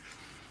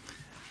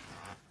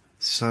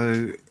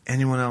 So,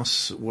 anyone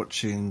else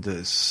watching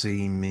that's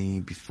seen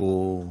me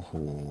before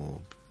or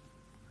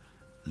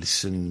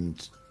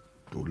listened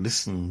or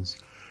listens?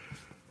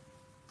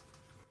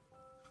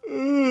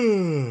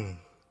 I'm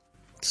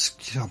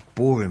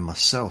boring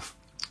myself.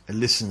 It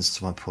listens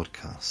to my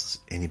podcasts.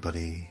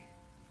 Anybody?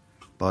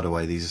 By the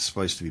way, these are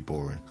supposed to be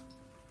boring.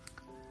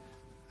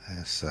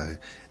 So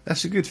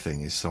that's a good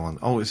thing. Is someone?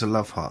 Oh, it's a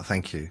love heart.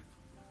 Thank you.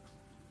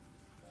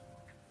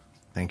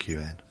 Thank you,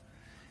 Anne.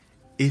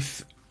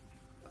 If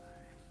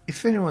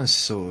anyone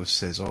sort of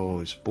says, "Oh,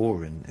 it's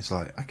boring," it's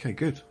like, okay,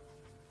 good.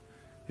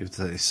 If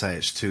they say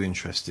it's too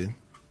interesting,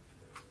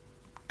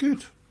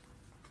 good.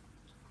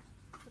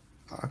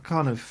 I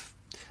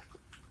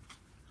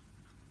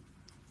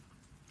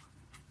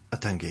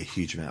don't get a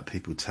huge amount of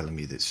people telling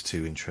me that it's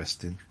too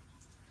interesting,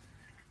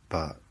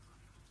 but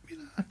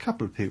a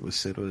couple of people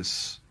said, "Oh,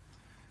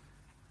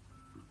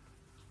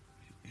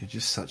 you're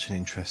just such an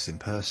interesting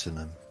person,"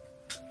 and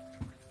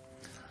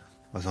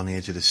I was on the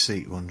edge of the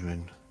seat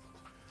wondering,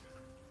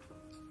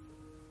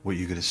 what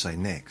you're going to say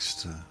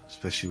next,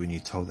 especially when you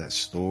told that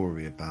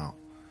story about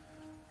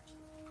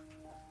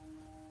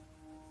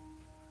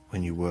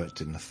when you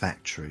worked in the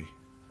factory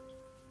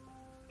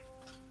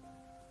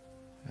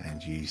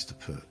and you used to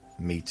put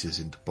meters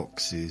into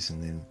boxes,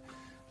 and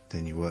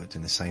then you worked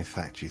in the same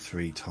factory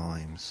 3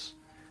 times,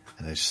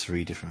 and there's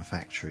 3 different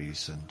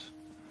factories, and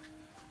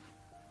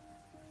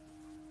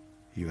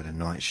you had a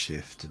night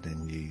shift, and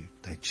then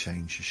they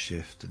changed your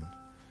shift, and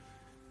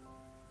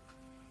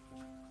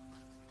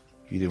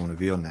you didn't want to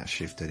be on that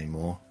shift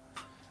anymore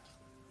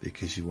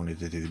because you wanted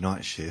to do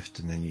night shift,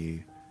 and then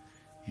you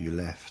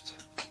left.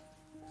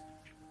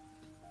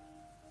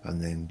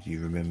 And then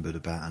you remembered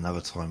about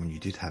another time when you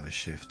did have a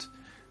shift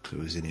that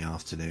was in the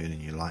afternoon,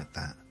 and you liked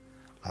that,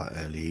 like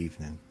early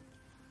evening.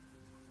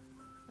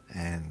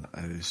 And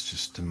it was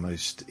just the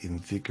most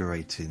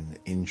invigorating,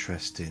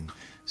 interesting,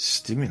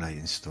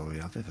 stimulating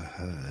story I've ever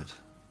heard.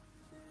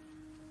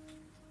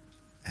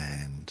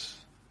 And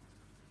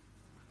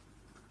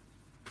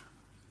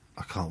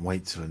I can't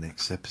wait till the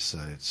next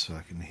episode so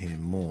I can hear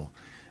more.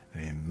 I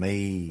mean,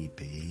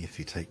 maybe if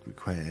you take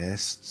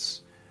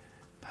requests,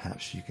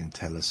 perhaps you can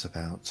tell us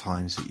about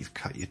times that you've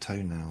cut your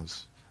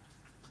toenails.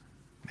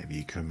 Maybe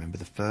you can remember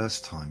the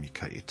first time you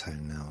cut your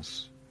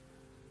toenails.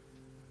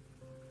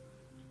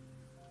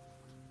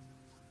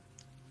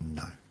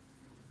 No.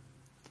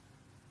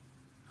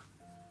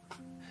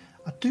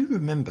 I do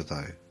remember,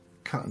 though,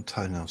 cutting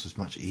toenails was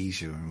much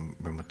easier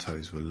when my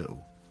toes were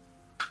little.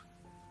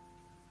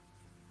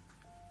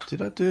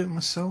 Did I do it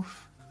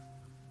myself?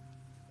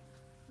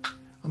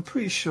 I'm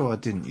pretty sure I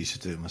didn't used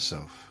to do it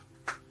myself.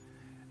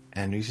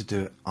 And I used to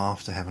do it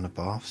after having a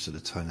bath, so the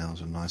toenails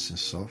were nice and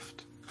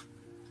soft.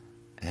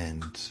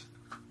 And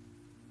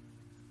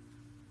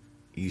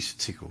it used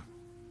to tickle.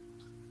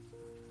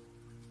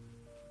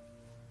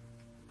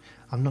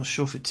 I'm not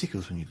sure if it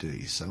tickles when you do it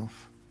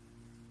yourself.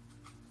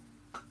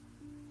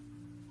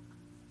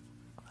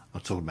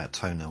 I'm talking about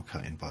toenail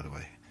cutting, by the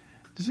way.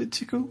 Does it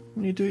tickle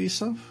when you do it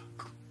yourself?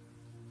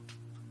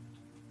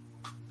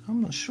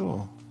 I'm not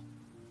sure.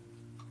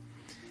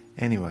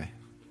 Anyway,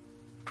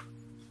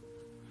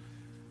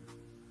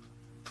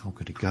 I'm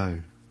going to go.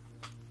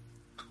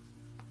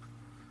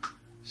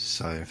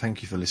 So,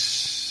 thank you for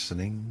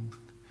listening.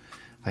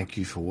 Thank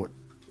you for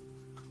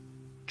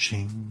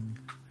watching.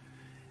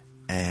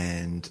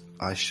 And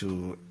I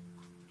shall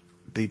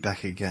be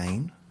back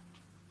again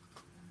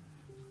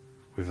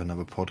with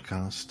another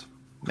podcast.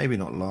 Maybe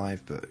not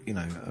live, but, you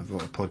know, I've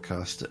got a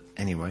podcast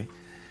anyway.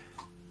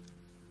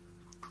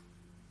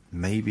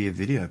 Maybe a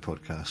video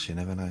podcast, you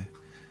never know.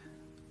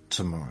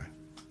 Tomorrow.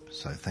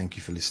 So thank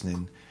you for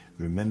listening.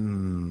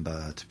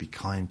 Remember to be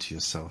kind to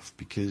yourself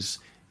because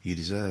you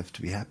deserve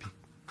to be happy.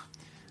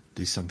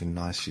 Do something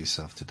nice for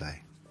yourself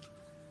today.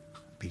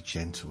 Be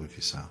gentle with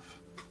yourself.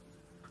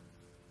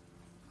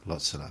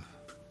 Lots of love.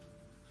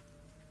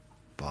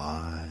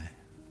 Bye.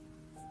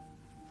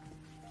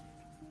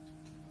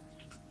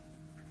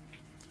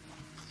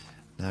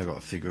 Now I've got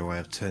to figure a way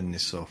of turning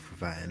this off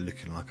without it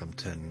looking like I'm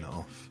turning it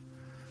off.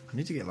 I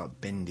need to get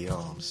like bendy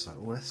arms. So,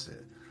 oh, that's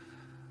it.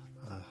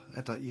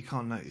 You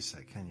can't notice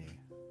that, can you?